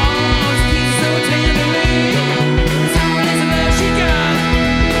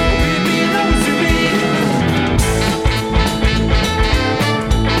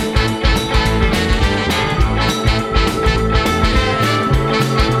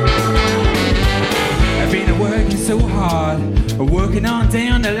 So hard, working on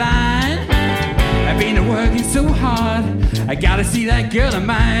down the line. I've been working so hard, I gotta see that girl of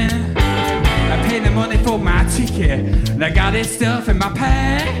mine. I paid the money for my ticket, and I got this stuff in my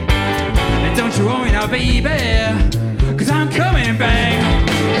pack. And don't you worry now, baby, cause I'm coming back.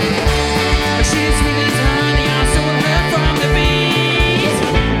 She's sweet as honey, I stole her from the bees.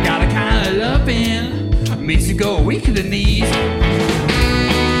 Got a kind of loving, makes you go weak at the knees.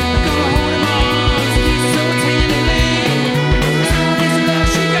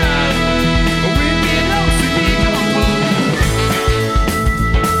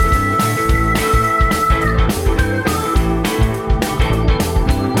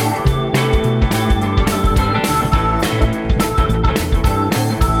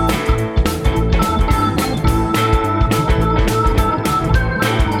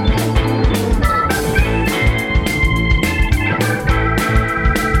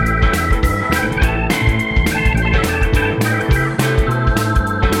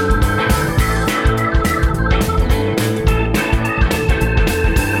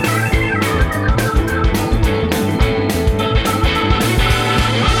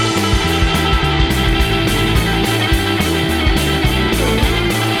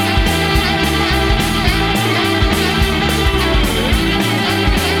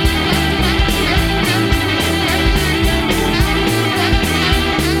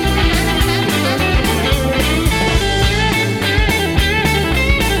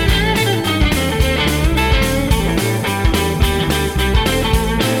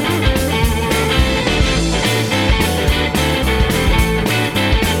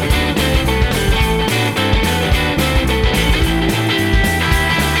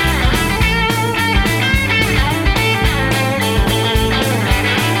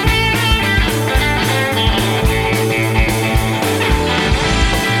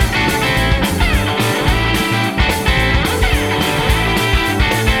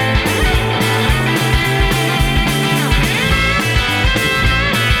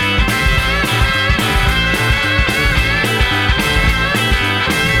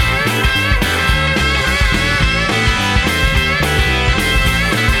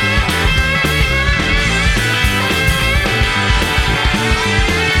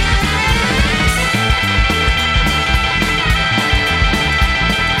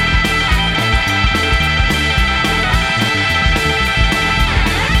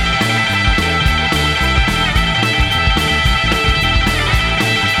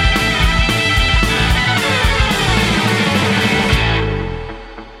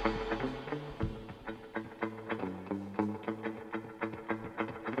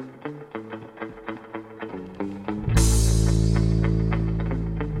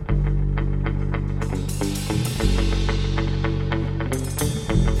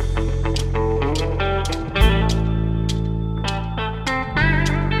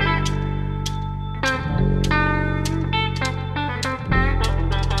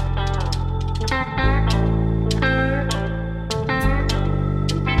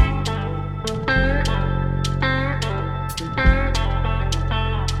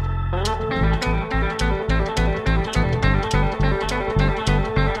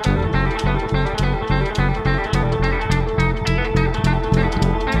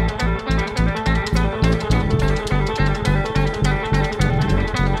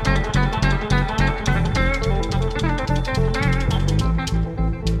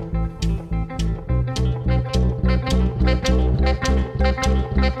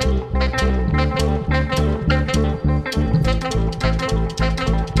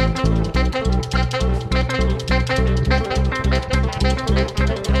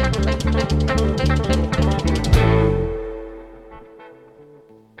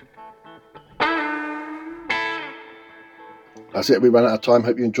 That's it, we ran out of time.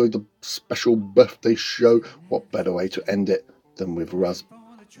 Hope you enjoyed the special birthday show. What better way to end it than with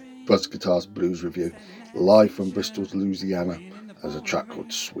Buzz Guitar's Blues Review, live from Bristol, Louisiana, as a track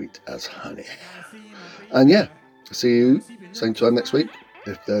called Sweet as Honey. And yeah, see you same time next week,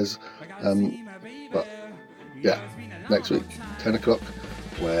 if there's, next week, 10 o'clock,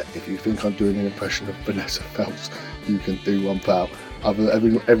 where if you think I'm doing an impression of Vanessa Phelps, you can do one, pal. Other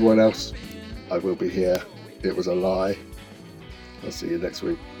than everyone else, I will be here. It was a lie. I'll see you next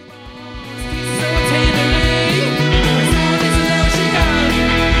week.